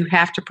 you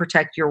have to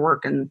protect your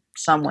work in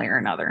some way or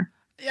another.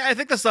 Yeah, I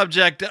think the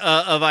subject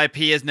of IP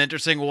is an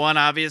interesting one,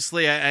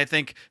 obviously. I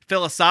think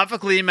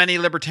philosophically, many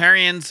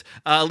libertarians,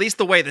 at least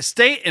the way the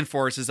state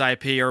enforces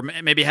IP, or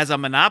maybe has a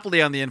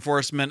monopoly on the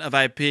enforcement of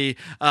IP,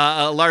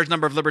 a large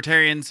number of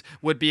libertarians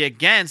would be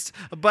against.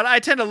 But I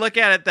tend to look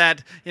at it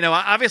that,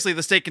 obviously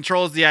the state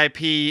controls the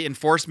IP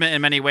enforcement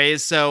in many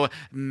ways, so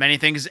many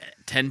things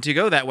tend to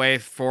go that way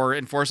for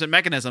enforcement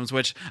mechanisms,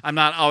 which I'm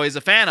not always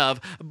a fan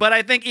of. But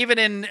I think even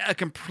in a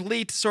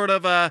complete sort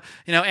of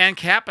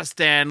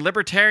Ancapistan,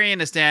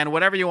 libertarianistan,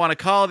 whatever you want to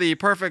call the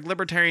perfect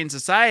libertarian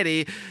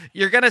society,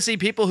 you're going to see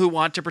people who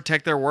want to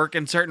protect their work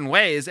in certain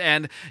ways.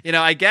 And,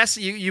 I guess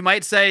you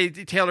might say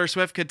Taylor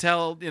Swift could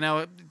tell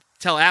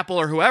Apple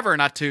or whoever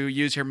not to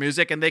use her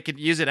music, and they could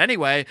use it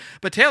anyway.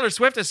 But Taylor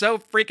Swift is so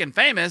freaking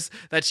famous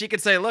that she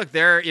could say, look,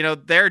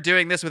 they're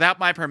doing this without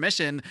my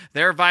permission.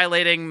 They're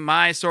violating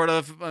my sort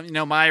of,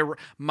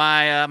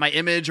 my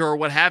image or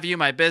what have you,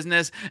 my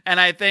business. And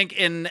I think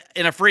in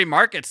a free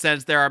market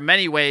sense, there are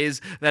many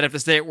ways that if the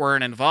state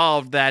weren't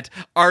involved, that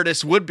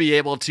artists would be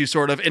able to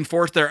sort of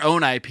enforce their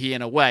own IP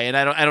in a way. And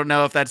I don't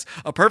know if that's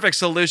a perfect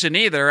solution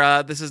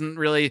either. This isn't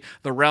really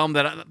the realm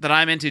that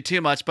I'm into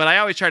too much, but I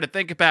always try to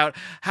think about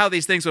how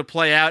these things would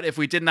play out if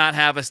we did not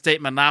have a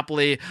state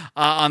monopoly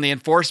on the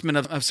enforcement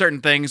of certain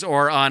things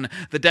or on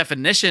the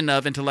definition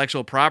of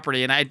intellectual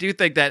property. And I do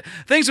think that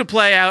things would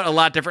play out a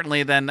lot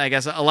differently than I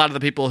guess a lot of the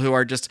people who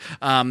are just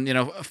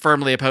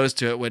firmly opposed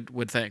to it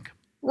would think.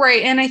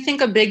 Right. And I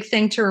think a big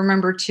thing to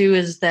remember too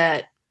is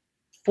that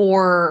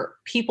for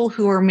people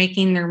who are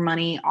making their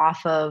money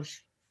off of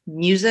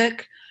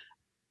music,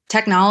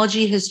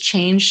 technology has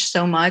changed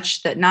so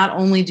much that not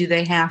only do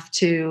they have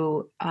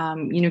to,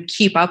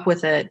 keep up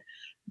with it,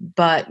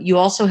 but you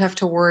also have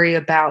to worry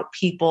about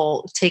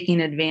people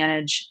taking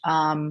advantage,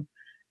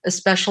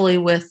 especially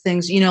with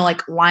things,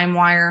 like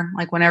LimeWire,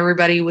 like when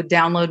everybody would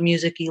download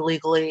music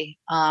illegally,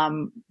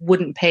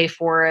 wouldn't pay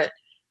for it.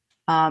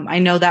 I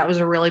know that was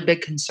a really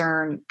big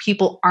concern.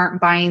 People aren't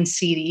buying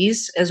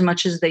CDs as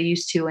much as they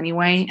used to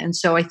anyway. And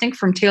so I think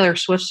from Taylor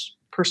Swift's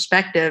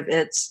perspective,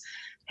 it's,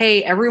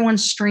 hey,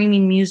 everyone's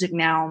streaming music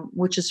now,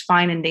 which is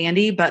fine and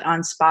dandy, but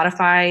on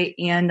Spotify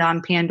and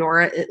on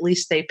Pandora, at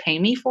least they pay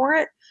me for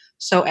it.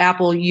 So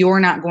Apple,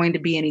 you're not going to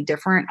be any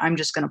different. I'm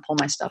just going to pull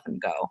my stuff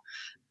and go.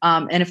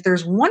 And if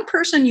there's one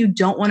person you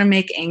don't want to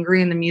make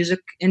angry in the music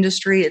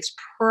industry, it's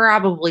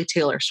probably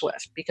Taylor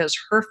Swift, because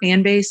her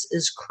fan base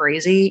is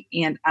crazy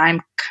and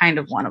I'm kind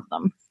of one of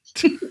them.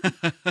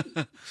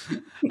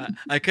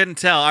 I couldn't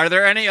tell. Are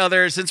there any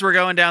other, since we're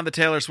going down the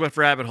Taylor Swift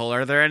rabbit hole,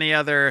 are there any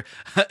other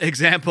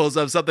examples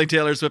of something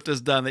Taylor Swift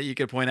has done that you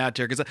could point out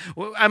to her? Because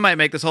I might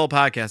make this whole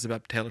podcast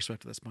about Taylor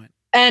Swift at this point.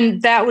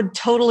 And that would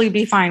totally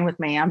be fine with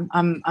me.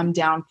 I'm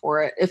down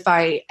for it. If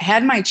I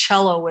had my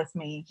cello with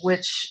me,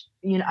 which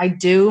I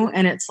do,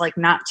 and it's like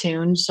not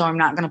tuned, so I'm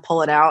not going to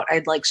pull it out.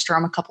 I'd like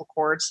strum a couple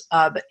chords.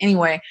 But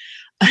anyway,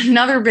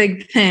 another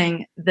big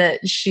thing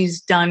that she's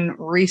done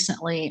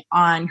recently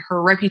on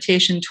her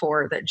Reputation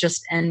tour that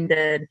just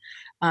ended,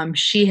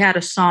 she had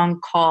a song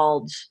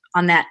called,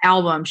 on that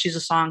album, she's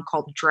a song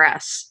called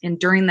Dress. And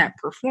during that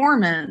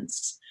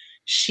performance,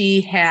 she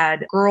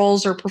had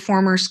girls or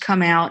performers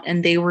come out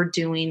and they were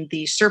doing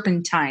the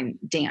serpentine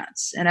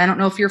dance. And I don't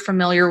know if you're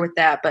familiar with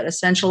that, but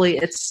essentially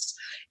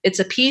it's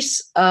a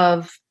piece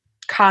of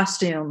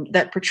costume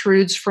that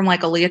protrudes from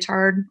like a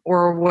leotard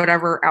or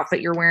whatever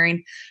outfit you're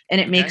wearing, and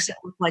it makes it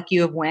look like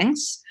you have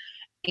wings.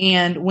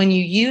 And when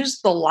you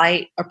use the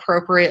light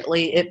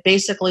appropriately, it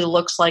basically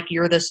looks like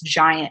you're this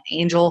giant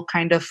angel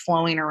kind of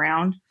flowing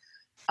around.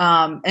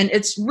 And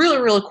it's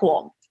really, really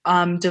cool.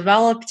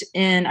 Developed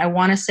in, I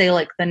want to say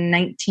like the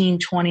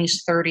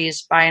 1920s,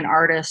 30s by an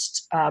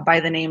artist by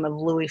the name of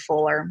Louis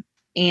Fuller.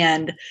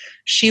 And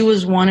she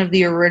was one of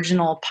the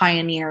original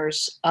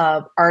pioneers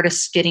of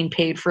artists getting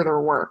paid for their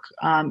work.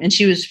 And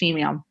she was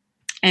female.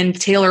 And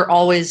Taylor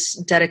always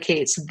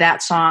dedicates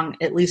that song,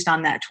 at least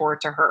on that tour,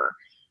 to her,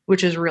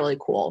 which is really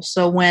cool.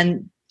 So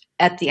when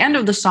at the end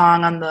of the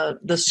song on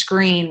the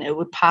screen, it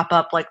would pop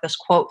up like this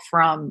quote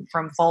from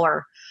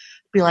Fuller,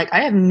 be like,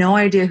 I have no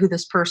idea who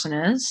this person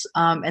is.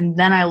 And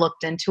then I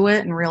looked into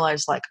it and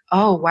realized like,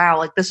 oh, wow,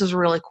 like this is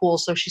really cool.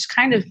 So she's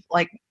kind of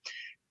like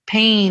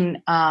paying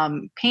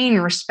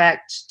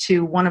respect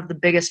to one of the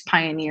biggest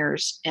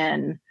pioneers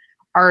in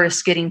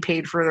artists getting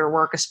paid for their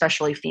work,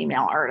 especially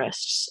female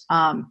artists.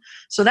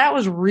 So that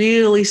was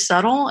really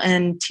subtle,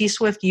 and T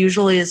Swift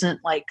usually isn't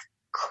like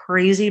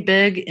crazy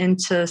big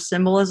into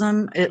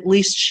symbolism. At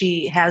least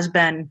she has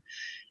been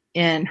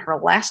in her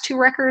last two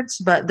records,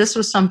 but this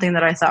was something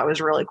that I thought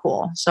was really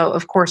cool. So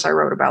of course I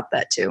wrote about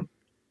that too.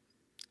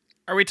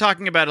 Are we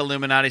talking about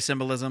Illuminati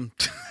symbolism?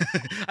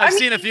 I've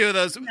seen a few of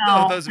those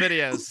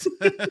videos.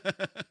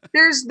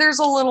 There's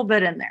a little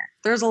bit in there.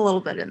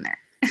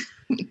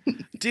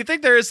 Do you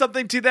think there is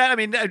something to that? I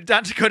mean,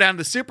 not to go down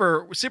the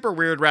super, super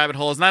weird rabbit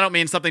holes, and I don't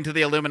mean something to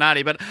the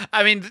Illuminati, but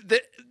I mean,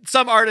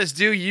 some artists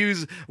do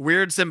use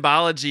weird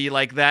symbology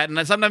like that,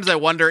 and sometimes I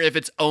wonder if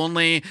it's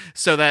only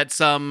so that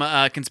some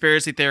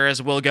conspiracy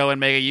theorists will go and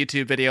make a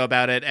YouTube video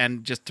about it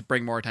and just to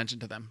bring more attention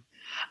to them.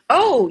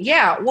 Oh,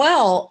 yeah.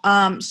 Well,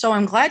 so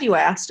I'm glad you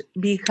asked,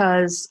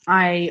 because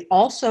I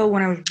also,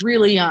 when I was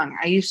really young,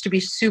 I used to be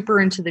super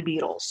into the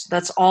Beatles.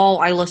 That's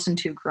all I listened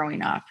to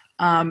growing up.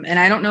 And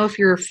I don't know if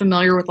you're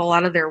familiar with a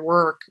lot of their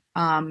work.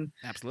 Absolutely.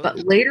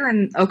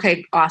 But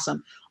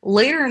awesome.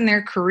 Later in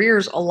their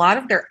careers, a lot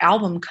of their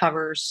album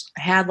covers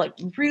had like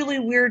really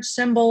weird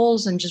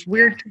symbols and just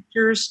weird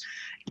pictures.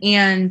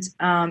 And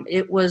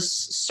it was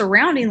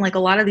surrounding like a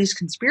lot of these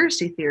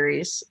conspiracy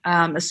theories,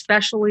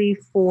 especially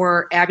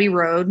for Abbey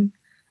Road.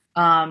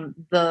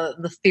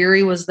 The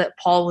theory was that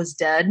Paul was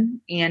dead,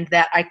 and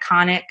that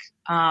iconic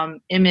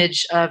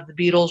image of the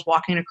Beatles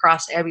walking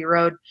across Abbey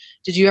Road.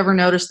 Did you ever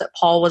notice that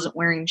Paul wasn't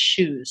wearing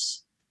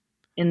shoes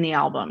in the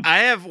album? I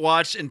have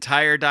watched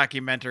entire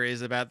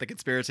documentaries about the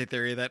conspiracy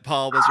theory that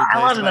Paul was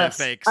replaced by a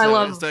fake.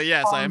 So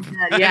yes, I am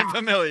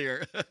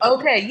familiar.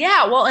 Okay,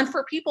 yeah. Well, and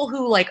for people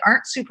who like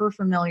aren't super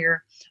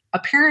familiar,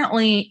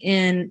 apparently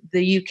in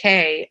the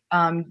UK,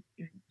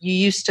 you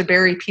used to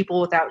bury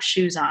people without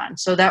shoes on.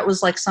 So that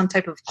was like some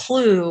type of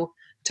clue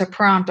to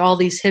prompt all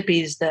these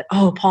hippies that,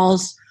 oh,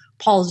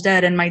 Paul's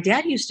dead. And my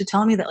dad used to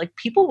tell me that like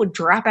people would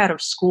drop out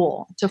of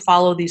school to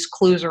follow these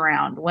clues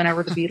around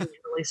whenever the Beatles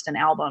were released an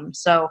album.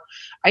 So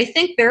I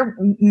think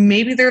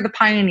maybe they're the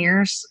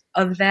pioneers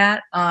of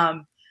that.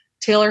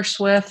 Taylor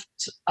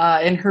Swift,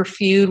 in her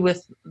feud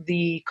with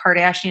the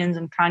Kardashians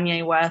and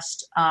Kanye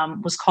West,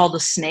 was called a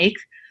snake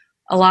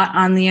a lot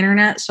on the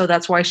internet. So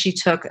that's why she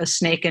took a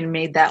snake and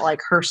made that like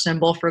her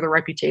symbol for the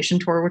Reputation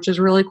tour, which is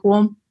really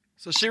cool.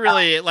 So she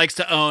really likes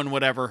to own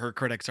whatever her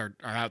critics are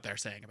out there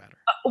saying about her.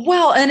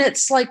 Well, and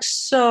it's like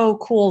so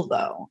cool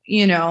though,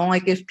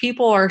 like if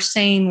people are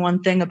saying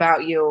one thing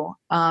about you,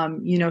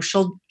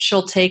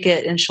 she'll take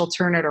it and she'll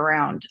turn it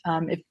around.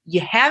 If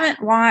you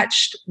haven't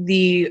watched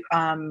the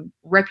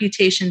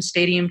Reputation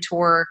Stadium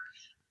tour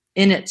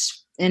in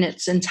its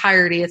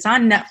entirety, it's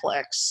on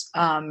Netflix.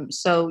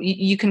 So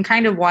you can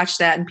kind of watch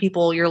that, and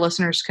your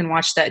listeners can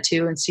watch that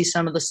too and see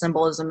some of the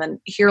symbolism and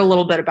hear a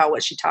little bit about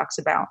what she talks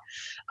about.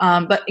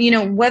 But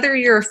whether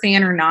you're a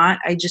fan or not,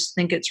 I just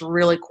think it's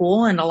really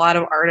cool. And a lot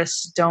of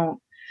artists don't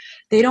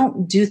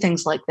do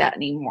things like that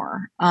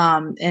anymore.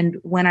 And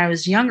when I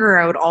was younger,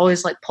 I would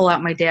always like pull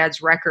out my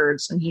dad's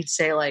records and he'd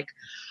say like,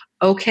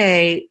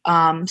 okay,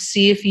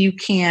 see if you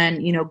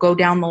can, go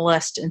down the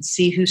list and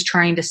see who's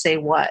trying to say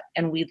what.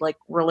 And we'd like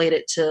relate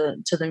it to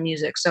the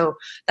music. So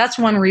that's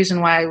one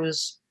reason why I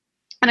was,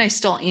 and I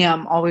still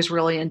am, always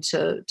really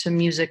into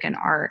music and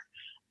art.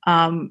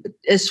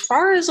 As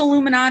far as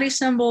Illuminati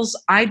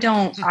symbols, I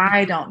don't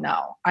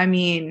know. I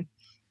mean,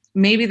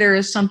 maybe there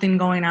is something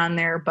going on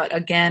there, but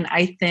again,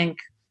 I think,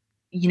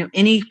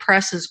 any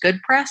press is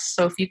good press.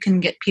 So if you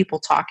can get people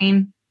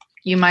talking,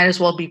 you might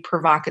as well be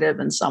provocative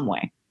in some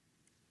way.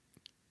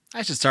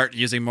 I should start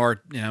using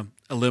more,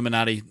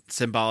 Illuminati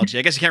symbology.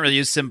 I guess you can't really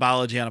use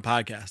symbology on a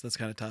podcast. That's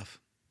kind of tough.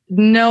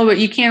 No, but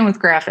you can with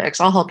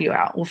graphics. I'll help you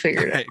out. We'll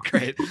figure it out.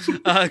 Great.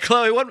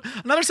 Chloe,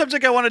 another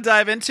subject I want to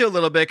dive into a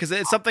little bit, because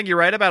it's something you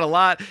write about a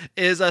lot,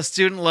 is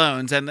student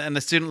loans and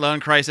the student loan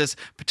crisis,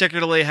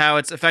 particularly how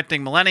it's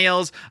affecting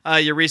millennials.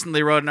 You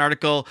recently wrote an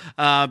article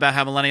about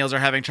how millennials are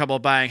having trouble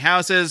buying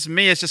houses.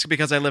 Me, it's just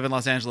because I live in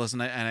Los Angeles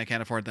and I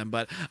can't afford them.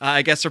 But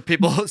I guess for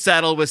people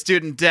saddled with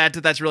student debt,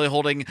 that's really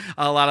holding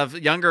a lot of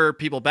younger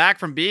people back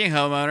from being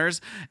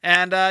homeowners.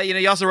 And,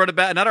 you also wrote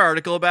about another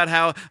article about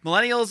how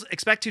millennials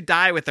expect to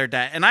die with their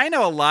debt. And I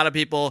know a lot of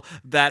people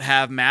that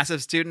have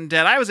massive student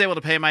debt. I was able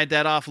to pay my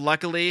debt off,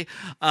 luckily.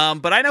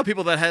 But I know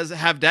people that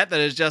have debt that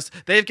is just,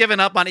 they've given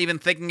up on even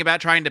thinking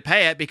about trying to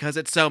pay it because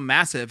it's so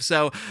massive.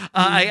 So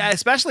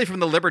especially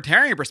from the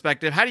libertarian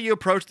perspective, how do you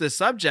approach this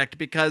subject?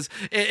 Because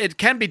it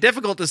can be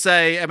difficult to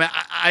say, I mean,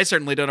 I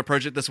certainly don't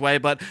approach it this way,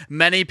 but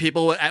many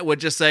people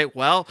would just say,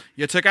 well,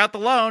 you took out the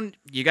loan,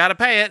 you got to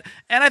pay it.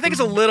 And I think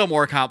it's a little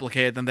more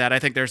complicated than that. I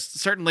think there's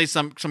certainly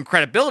some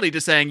credibility to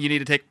saying you need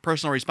to take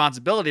personal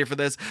responsibility for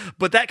this.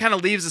 But that kind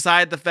of leaves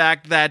aside the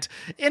fact that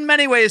in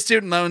many ways,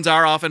 student loans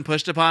are often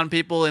pushed upon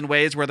people in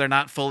ways where they're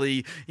not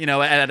fully,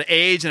 at an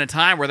age and a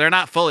time where they're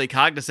not fully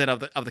cognizant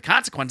of the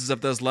consequences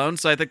of those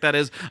loans. So I think that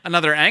is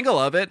another angle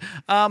of it.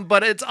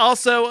 But it's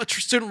also,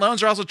 student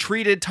loans are also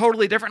treated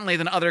totally differently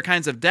than other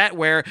kinds of debt,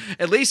 where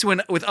at least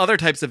with other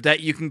types of debt,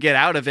 you can get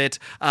out of it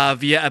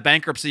via a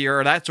bankruptcy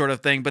or that sort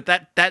of thing. But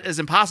that is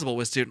impossible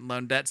with student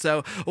loan debt.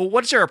 So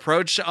what's your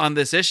approach on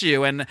this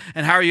issue, and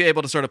how are you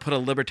able to sort of put a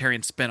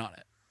libertarian spin on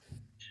it?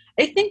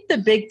 I think the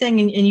big thing,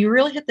 and you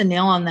really hit the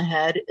nail on the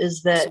head,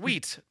 is that...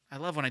 Sweet. I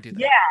love when I do that.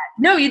 Yeah.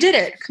 No, you did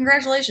it.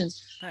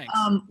 Congratulations. Thanks.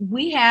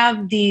 We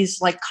have these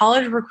like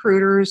college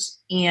recruiters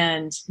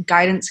and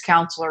guidance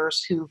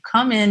counselors who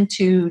come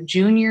into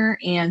junior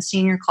and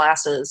senior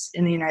classes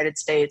in the United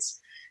States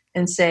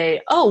and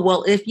say, oh,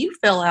 well, if you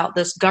fill out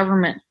this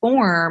government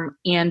form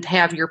and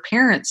have your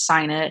parents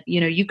sign it,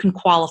 you can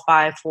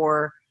qualify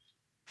for,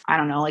 I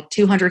don't know, like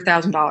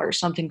 $200,000,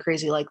 something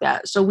crazy like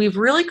that. So we've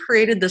really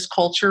created this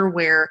culture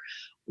where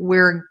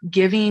we're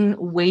giving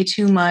way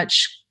too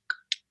much,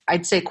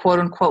 I'd say, quote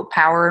unquote,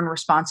 power and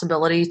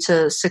responsibility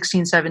to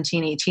 16,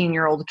 17,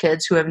 18-year-old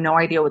kids who have no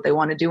idea what they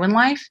want to do in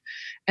life.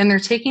 And they're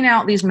taking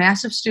out these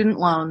massive student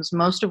loans,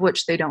 most of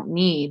which they don't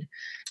need.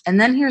 And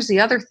then here's the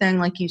other thing,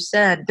 like you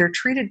said, they're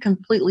treated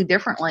completely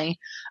differently.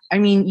 I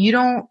mean, you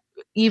don't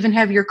even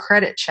have your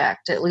credit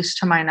checked, at least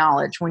to my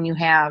knowledge, when you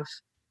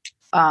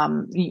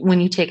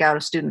take out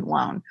a student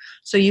loan.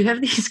 So you have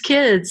these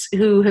kids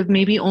who have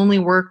maybe only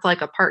worked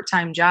like a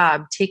part-time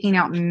job, taking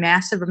out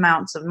massive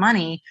amounts of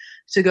money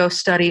to go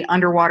study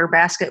underwater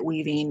basket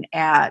weaving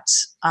at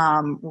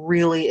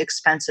really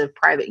expensive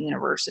private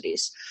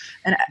universities.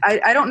 And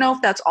I don't know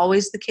if that's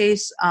always the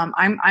case.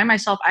 I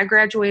myself, I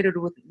graduated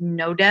with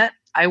no debt.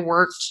 I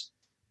worked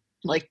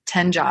like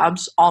 10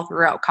 jobs all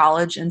throughout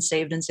college and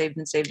saved and saved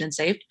and saved and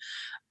saved.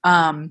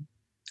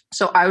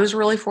 So I was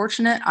really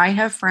fortunate. I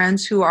have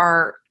friends who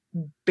are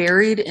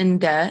buried in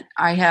debt.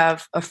 I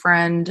have a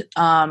friend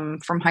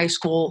from high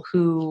school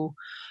who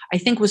I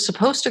think was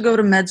supposed to go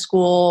to med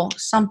school,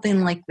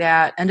 something like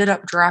that, ended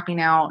up dropping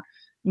out.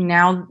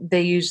 Now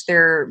they use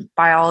their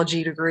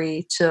biology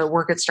degree to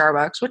work at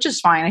Starbucks, which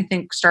is fine. I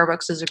think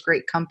Starbucks is a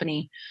great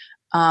company.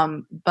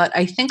 But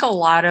I think a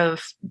lot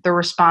of the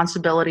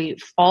responsibility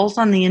falls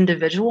on the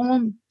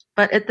individual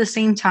But at the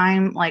same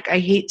time, like, I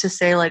hate to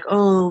say like,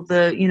 oh,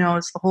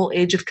 it's the whole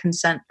age of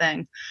consent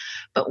thing.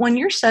 But when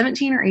you're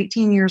 17 or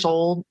 18 years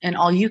old and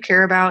all you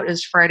care about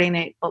is Friday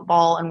night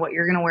football and what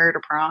you're going to wear to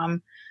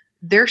prom,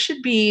 there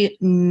should be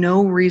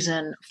no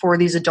reason for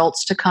these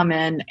adults to come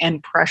in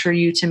and pressure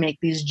you to make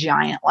these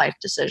giant life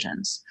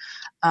decisions.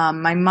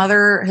 My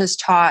mother has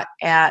taught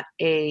at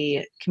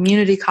a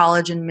community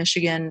college in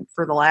Michigan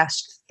for the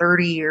last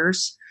 30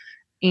 years.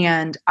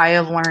 And I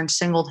have learned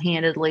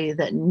single-handedly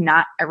that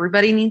not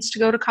everybody needs to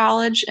go to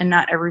college and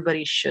not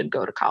everybody should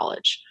go to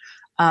college.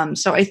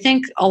 So I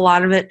think a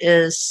lot of it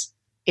is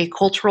a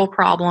cultural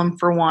problem,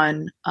 for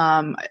one.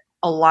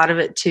 A lot of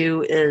it,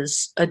 too,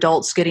 is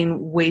adults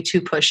getting way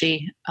too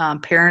pushy,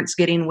 parents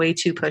getting way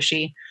too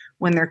pushy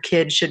when their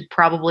kid should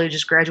probably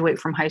just graduate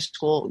from high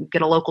school,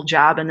 get a local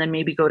job, and then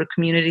maybe go to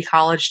community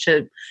college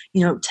to,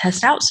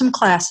 test out some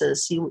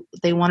classes, see what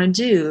they want to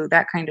do,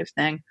 that kind of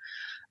thing.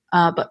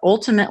 But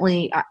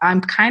ultimately,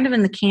 I'm kind of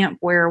in the camp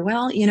where,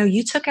 well,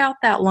 you took out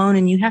that loan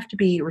and you have to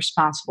be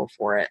responsible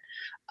for it.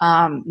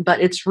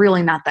 But it's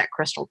really not that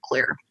crystal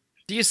clear.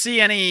 Do you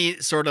see any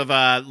sort of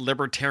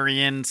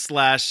libertarian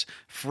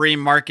 / free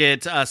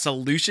market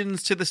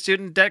solutions to the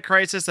student debt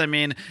crisis? I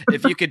mean,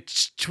 if you could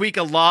tweak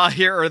a law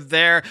here or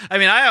there. I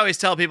mean, I always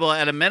tell people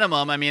at a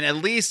minimum, I mean, at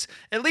least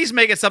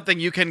make it something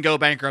you can go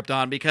bankrupt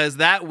on, because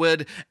that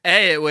would,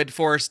 it would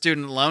force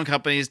student loan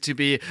companies to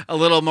be a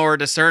little more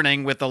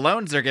discerning with the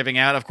loans they're giving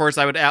out. Of course,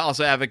 I would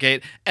also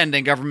advocate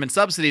ending government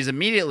subsidies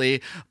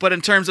immediately. But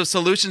in terms of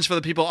solutions for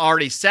the people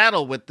already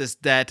saddled with this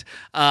debt,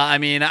 I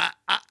mean,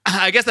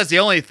 I guess that's the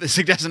only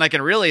suggestion I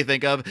can really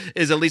think of,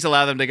 is at least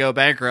allow them to go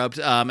bankrupt.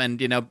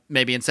 And,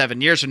 maybe in 7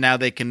 years from now,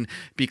 they can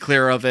be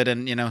clear of it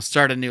and,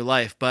 start a new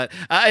life. But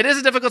it is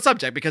a difficult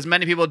subject because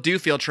many people do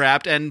feel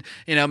trapped. And,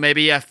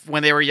 maybe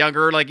when they were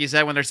younger, like you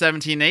said, when they're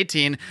 17,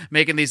 18,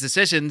 making these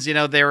decisions,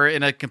 they were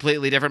in a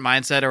completely different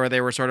mindset, or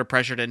they were sort of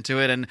pressured into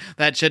it. And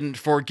that shouldn't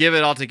forgive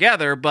it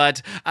altogether.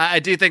 But I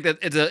do think that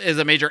it is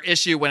a major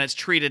issue when it's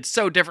treated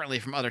so differently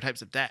from other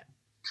types of debt.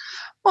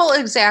 Well,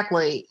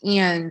 exactly.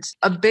 And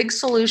a big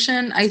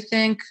solution, I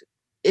think,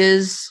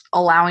 is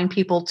allowing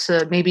people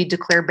to maybe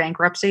declare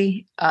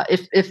bankruptcy,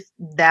 if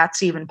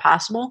that's even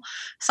possible.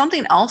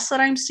 Something else that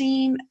I'm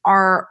seeing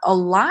are a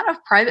lot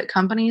of private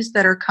companies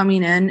that are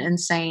coming in and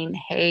saying,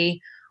 hey,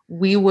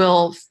 we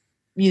will,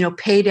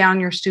 pay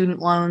down your student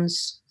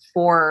loans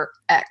for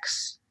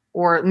X,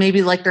 or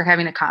maybe like they're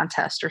having a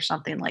contest or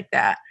something like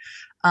that.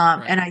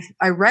 Right. And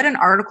I read an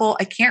article,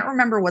 I can't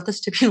remember what the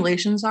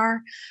stipulations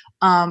are,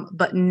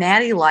 but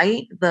Natty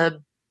Light,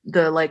 the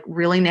like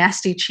really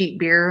nasty cheap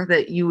beer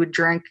that you would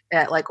drink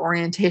at like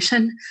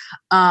orientation,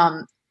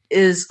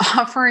 is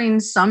offering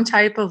some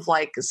type of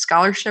like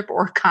scholarship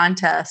or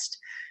contest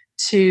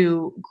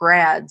to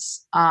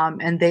grads,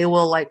 and they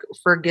will like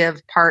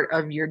forgive part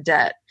of your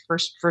debt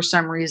for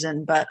some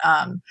reason. But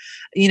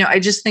I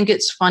just think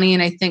it's funny,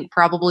 and I think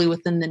probably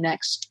within the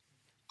next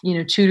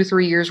 2 to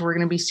 3 years, we're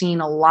going to be seeing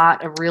a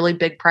lot of really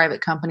big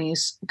private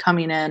companies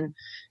coming in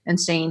and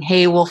saying,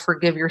 hey, we'll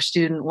forgive your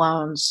student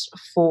loans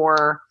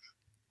for,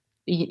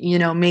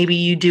 maybe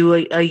you do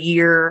a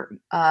year,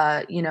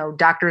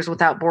 Doctors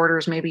Without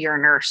Borders, maybe you're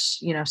a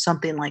nurse,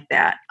 something like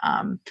that.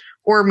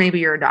 Or maybe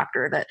you're a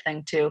doctor, that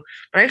thing too.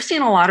 But I've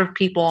seen a lot of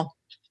people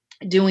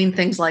doing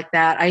things like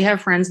that. I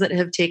have friends that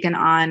have taken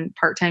on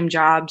part-time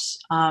jobs.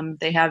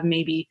 They have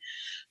maybe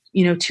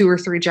 2 or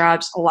 3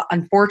 jobs.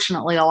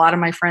 Unfortunately, a lot of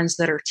my friends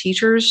that are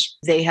teachers,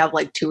 they have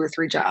like 2 or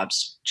 3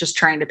 jobs just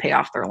trying to pay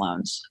off their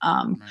loans.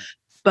 Right.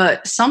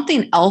 But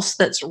something else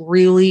that's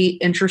really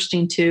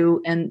interesting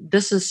too, and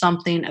this is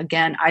something,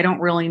 again, I don't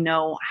really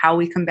know how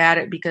we combat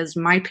it, because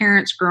my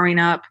parents growing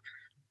up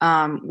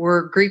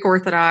were Greek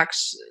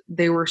Orthodox.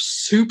 They were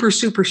super,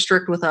 super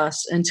strict with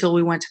us until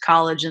we went to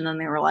college. And then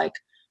they were like,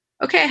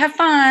 okay, have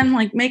fun,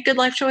 like make good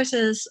life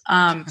choices.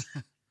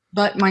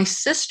 But my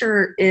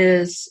sister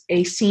is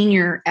a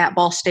senior at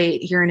Ball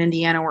State here in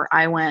Indiana, where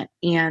I went,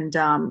 and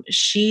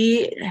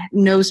she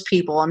knows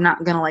people. I'm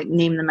not going to like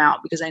name them out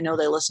because I know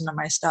they listen to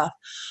my stuff.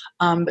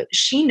 But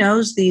she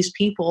knows these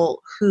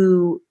people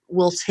who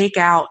will take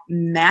out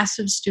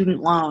massive student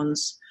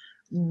loans,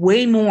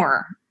 way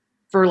more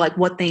for like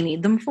what they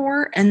need them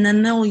for. And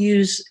then they'll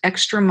use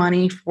extra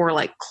money for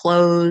like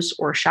clothes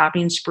or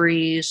shopping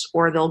sprees,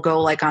 or they'll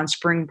go like on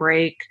spring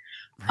break.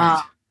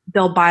 Right.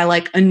 They'll buy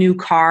like a new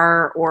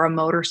car or a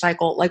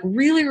motorcycle, like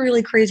really,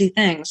 really crazy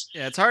things.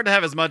 Yeah, it's hard to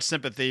have as much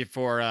sympathy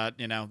for,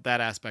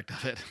 that aspect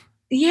of it.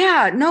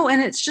 Yeah, no,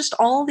 and it's just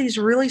all these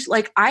really,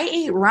 like, I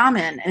ate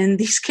ramen and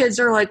these kids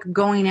are like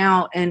going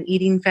out and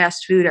eating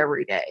fast food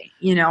every day.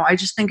 I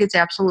just think it's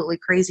absolutely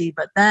crazy.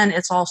 But then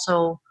it's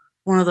also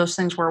one of those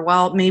things where,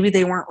 well, maybe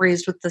they weren't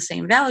raised with the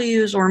same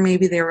values, or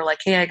maybe they were like,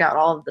 hey, I got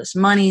all of this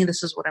money,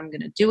 this is what I'm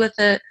going to do with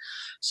it.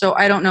 So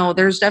I don't know.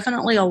 There's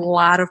definitely a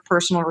lot of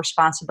personal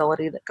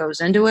responsibility that goes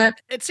into it.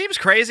 It seems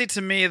crazy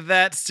to me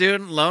that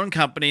student loan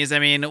companies, I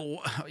mean,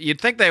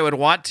 you'd think they would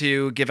want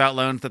to give out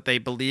loans that they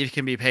believe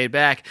can be paid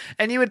back.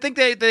 And you would think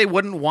they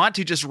wouldn't want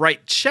to just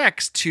write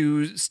checks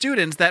to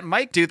students that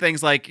might do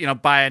things like,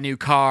 buy a new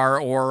car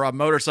or a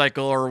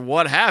motorcycle or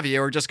what have you,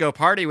 or just go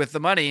party with the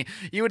money.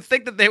 You would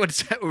think that they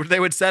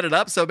would set it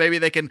up so maybe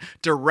they can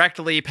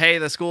directly pay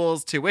the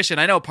school's tuition.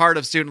 I know part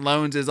of student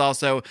loans is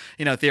also,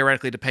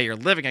 theoretically to pay your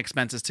living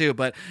expenses too,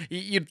 but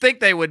you'd think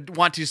they would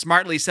want to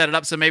smartly set it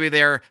up so maybe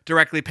they're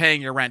directly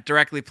paying your rent,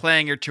 directly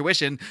paying your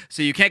tuition,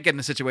 so you can't get in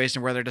a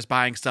situation where they're just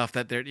buying stuff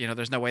that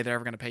there's no way they're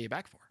ever going to pay you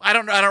back for. I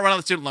don't run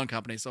the student loan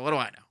company, so what do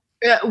I know?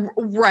 Yeah,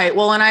 right.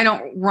 Well, and I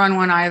don't run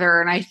one either.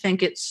 And I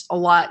think it's a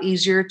lot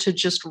easier to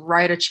just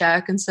write a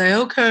check and say,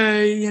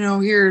 okay,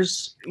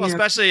 here's.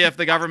 Especially if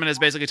the government has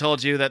basically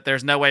told you that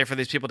there's no way for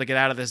these people to get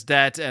out of this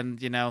debt. And,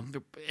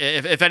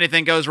 if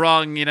anything goes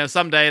wrong,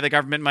 someday the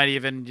government might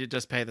even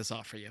just pay this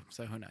off for you.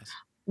 So who knows?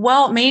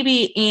 Well,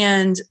 maybe.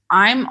 And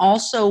I'm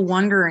also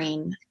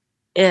wondering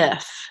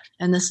if,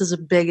 and this is a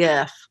big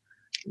if,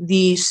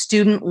 the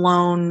student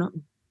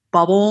loan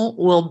bubble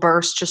will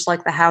burst just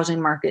like the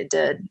housing market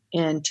did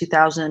in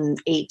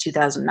 2008,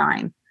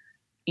 2009.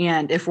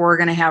 And if we're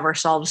going to have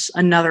ourselves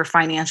another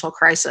financial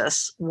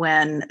crisis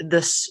when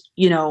this,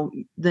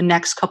 the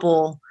next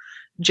couple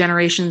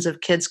generations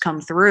of kids come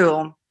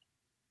through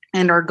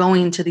and are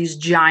going to these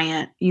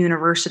giant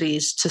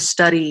universities to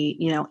study,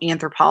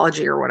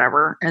 anthropology or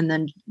whatever, and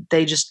then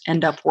they just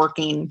end up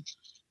working,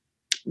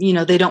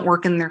 they don't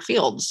work in their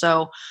field.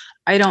 So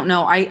I don't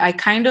know. I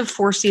kind of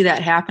foresee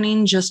that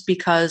happening just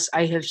because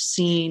I have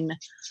seen,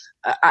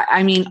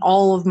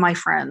 all of my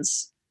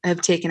friends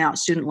have taken out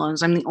student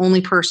loans. I'm the only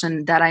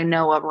person that I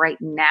know of right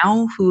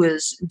now who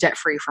is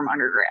debt-free from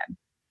undergrad.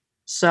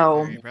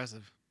 So very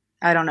impressive.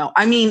 I don't know.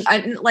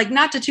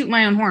 Not to toot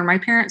my own horn. My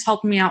parents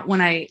helped me out when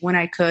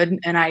I could,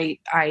 and I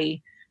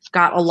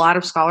got a lot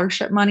of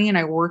scholarship money, and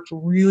I worked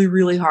really,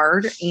 really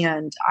hard,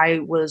 and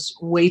I was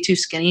way too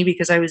skinny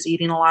because I was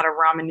eating a lot of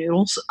ramen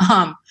noodles.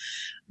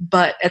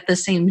 But at the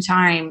same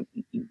time,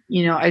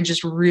 I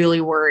just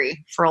really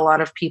worry for a lot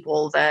of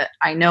people that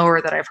I know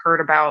or that I've heard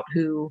about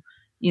who,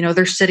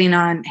 they're sitting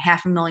on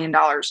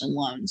 $500,000 in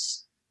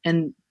loans.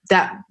 And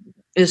that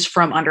is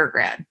from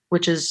undergrad,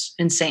 which is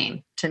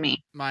insane to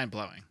me. Mind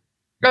blowing.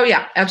 Oh,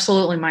 yeah,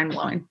 absolutely mind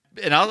blowing.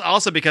 And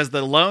also because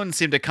the loans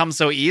seem to come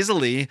so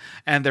easily,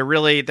 and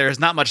there's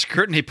not much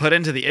scrutiny put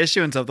into the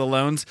issuance of the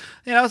loans.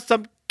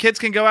 Some kids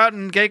can go out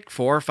and get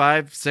 4,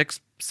 5, 6,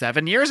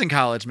 7 years in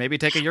college, maybe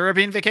take a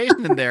European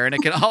vacation in there, and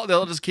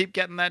they'll just keep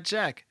getting that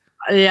check.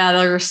 Yeah,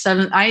 there were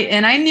 7.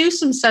 I knew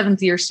some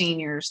 7th year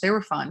seniors. They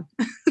were fun.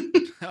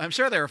 I'm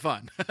sure they were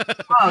fun.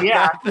 Oh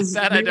yeah,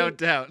 that I don't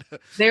doubt.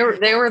 They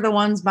were the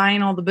ones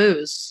buying all the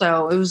booze,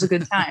 so it was a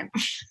good time.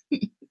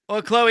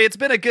 Well, Chloe, it's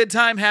been a good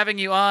time having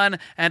you on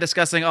and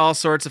discussing all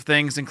sorts of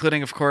things,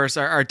 including, of course,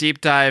 our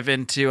deep dive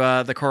into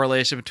the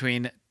correlation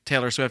between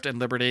Taylor Swift and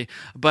Liberty.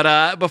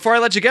 But before I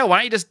let you go, why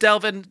don't you just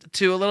delve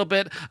into a little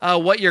bit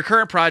what your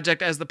current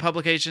project as the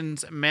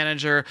publications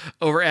manager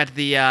over at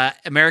the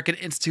American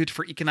Institute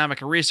for Economic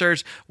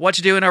Research, what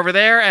you're doing over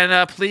there,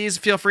 and please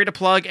feel free to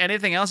plug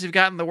anything else you've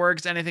got in the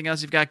works, anything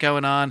else you've got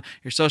going on,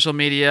 your social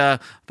media,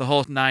 the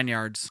whole 9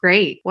 yards.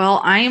 Great.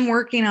 Well, I am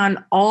working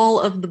on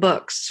all of the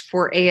books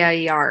for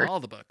AIER.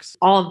 All the books.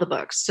 All of the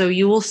books. So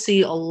you will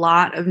see a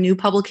lot of new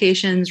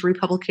publications,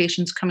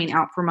 republications coming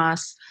out from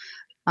us.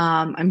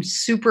 I'm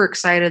super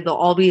excited. They'll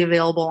all be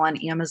available on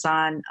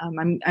Amazon.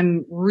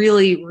 I'm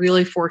really,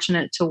 really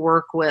fortunate to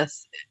work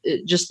with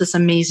just this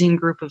amazing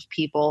group of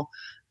people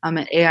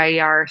at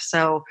AIER.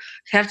 So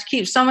have to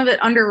keep some of it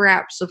under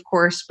wraps, of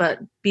course, but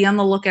be on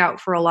the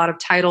lookout for a lot of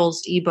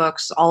titles,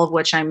 ebooks, all of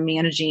which I'm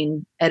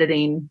managing,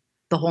 editing,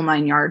 the whole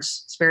 9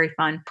 yards. It's very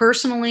fun.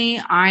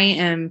 Personally, I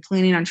am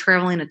planning on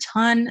traveling a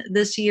ton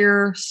this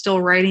year,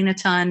 still writing a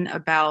ton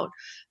about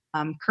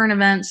current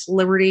events,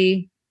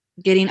 liberty,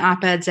 getting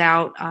op-eds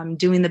out,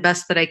 doing the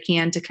best that I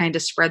can to kind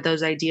of spread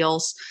those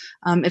ideals.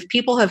 If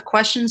people have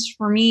questions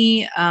for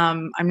me,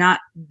 I'm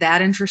not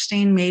that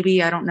interesting,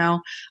 maybe, I don't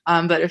know.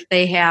 But if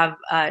they have,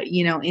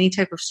 any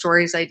type of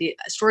story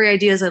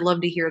ideas, I'd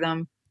love to hear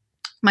them.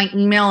 My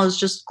email is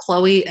just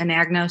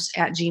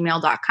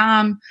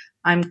chloeanagnos@gmail.com.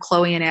 I'm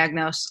Chloe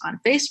Anagnos on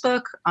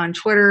Facebook, on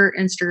Twitter,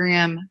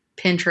 Instagram,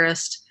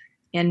 Pinterest.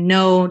 And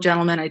no,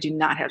 gentlemen, I do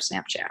not have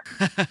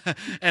Snapchat.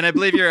 And I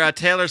believe you're a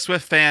Taylor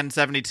Swift fan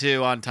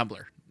 72 on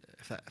Tumblr,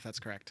 if that's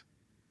correct.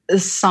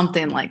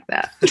 Something like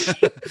that.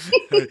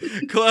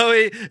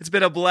 Chloe, it's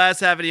been a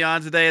blast having you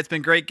on today. It's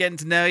been great getting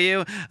to know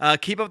you.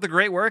 Keep up the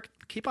great work.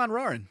 Keep on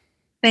roaring.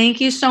 Thank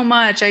you so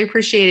much. I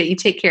appreciate it. You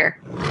take care.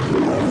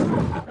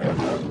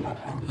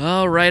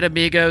 All right,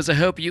 amigos, I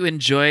hope you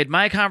enjoyed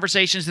my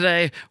conversation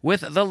today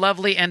with the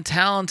lovely and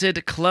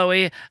talented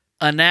Chloe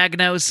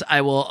Anagnos.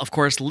 I will, of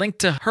course, link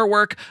to her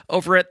work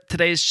over at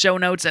today's show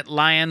notes at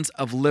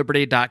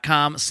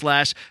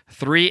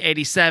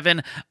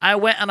lionsofliberty.com/387. I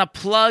went on a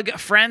plug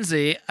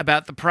frenzy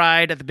about the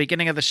Pride at the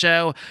beginning of the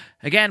show.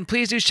 Again,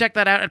 please do check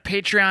that out at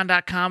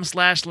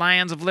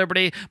patreon.com/Lions of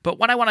Liberty. But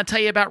what I want to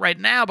tell you about right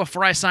now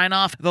before I sign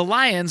off, the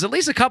Lions, at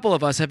least a couple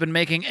of us, have been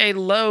making a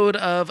load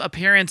of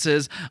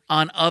appearances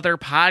on other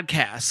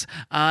podcasts.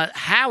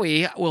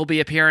 Howie will be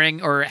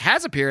appearing, or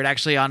has appeared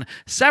actually, on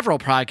several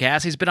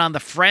podcasts. He's been on the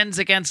Friends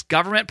Against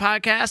Government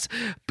podcast.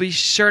 Be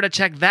sure to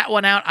check that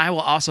one out. I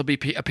will also be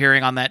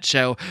appearing on that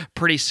show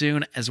pretty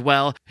soon as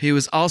well. He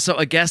was also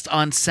a guest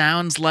on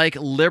Sounds Like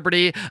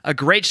Liberty, a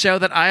great show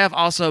that I have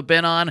also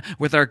been on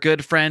with our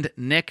good friend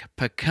Nick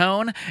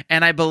Pacone.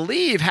 And I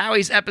believe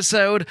Howie's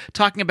episode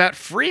talking about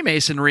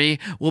Freemasonry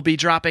will be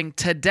dropping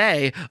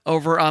today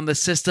over on The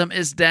System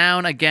Is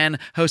Down, again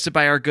hosted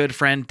by our good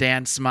friend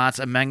Dan Smots,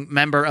 a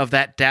member of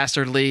that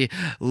dastardly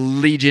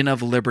Legion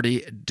of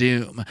Liberty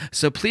Doom.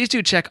 So please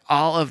do check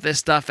all of this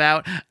stuff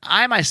out.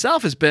 I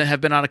myself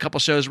have been on a couple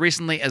shows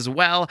recently as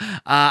well.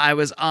 I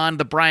was on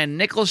the Brian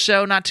Nichols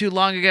show not too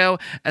long ago,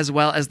 as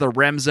well as the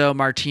Remzo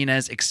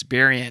Martinez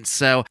Experience.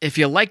 So if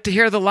you like to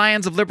hear the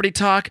Lions of Liberty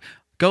talk,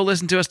 go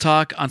listen to us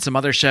talk on some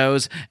other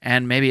shows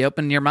and maybe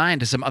open your mind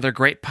to some other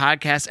great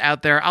podcasts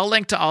out there. I'll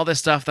link to all this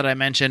stuff that I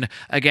mentioned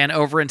again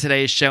over in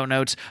today's show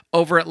notes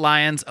over at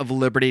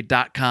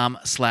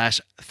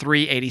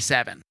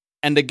lionsofliberty.com/387.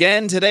 And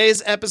again,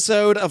 today's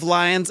episode of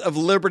Lions of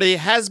Liberty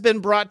has been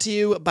brought to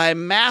you by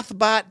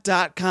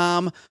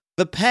mathbot.com.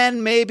 The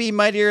pen may be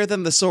mightier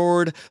than the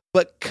sword,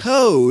 but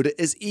code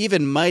is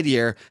even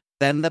mightier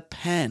than the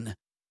pen.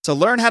 So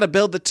learn how to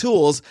build the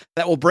tools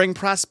that will bring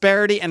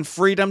prosperity and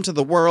freedom to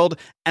the world,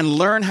 and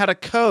learn how to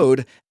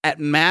code at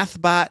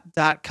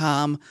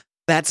mathbot.com.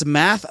 That's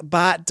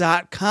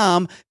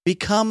mathbot.com.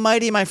 Become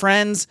mighty, my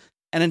friends.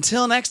 And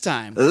until next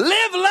time,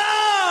 live long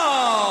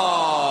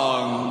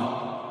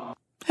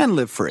and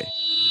live free.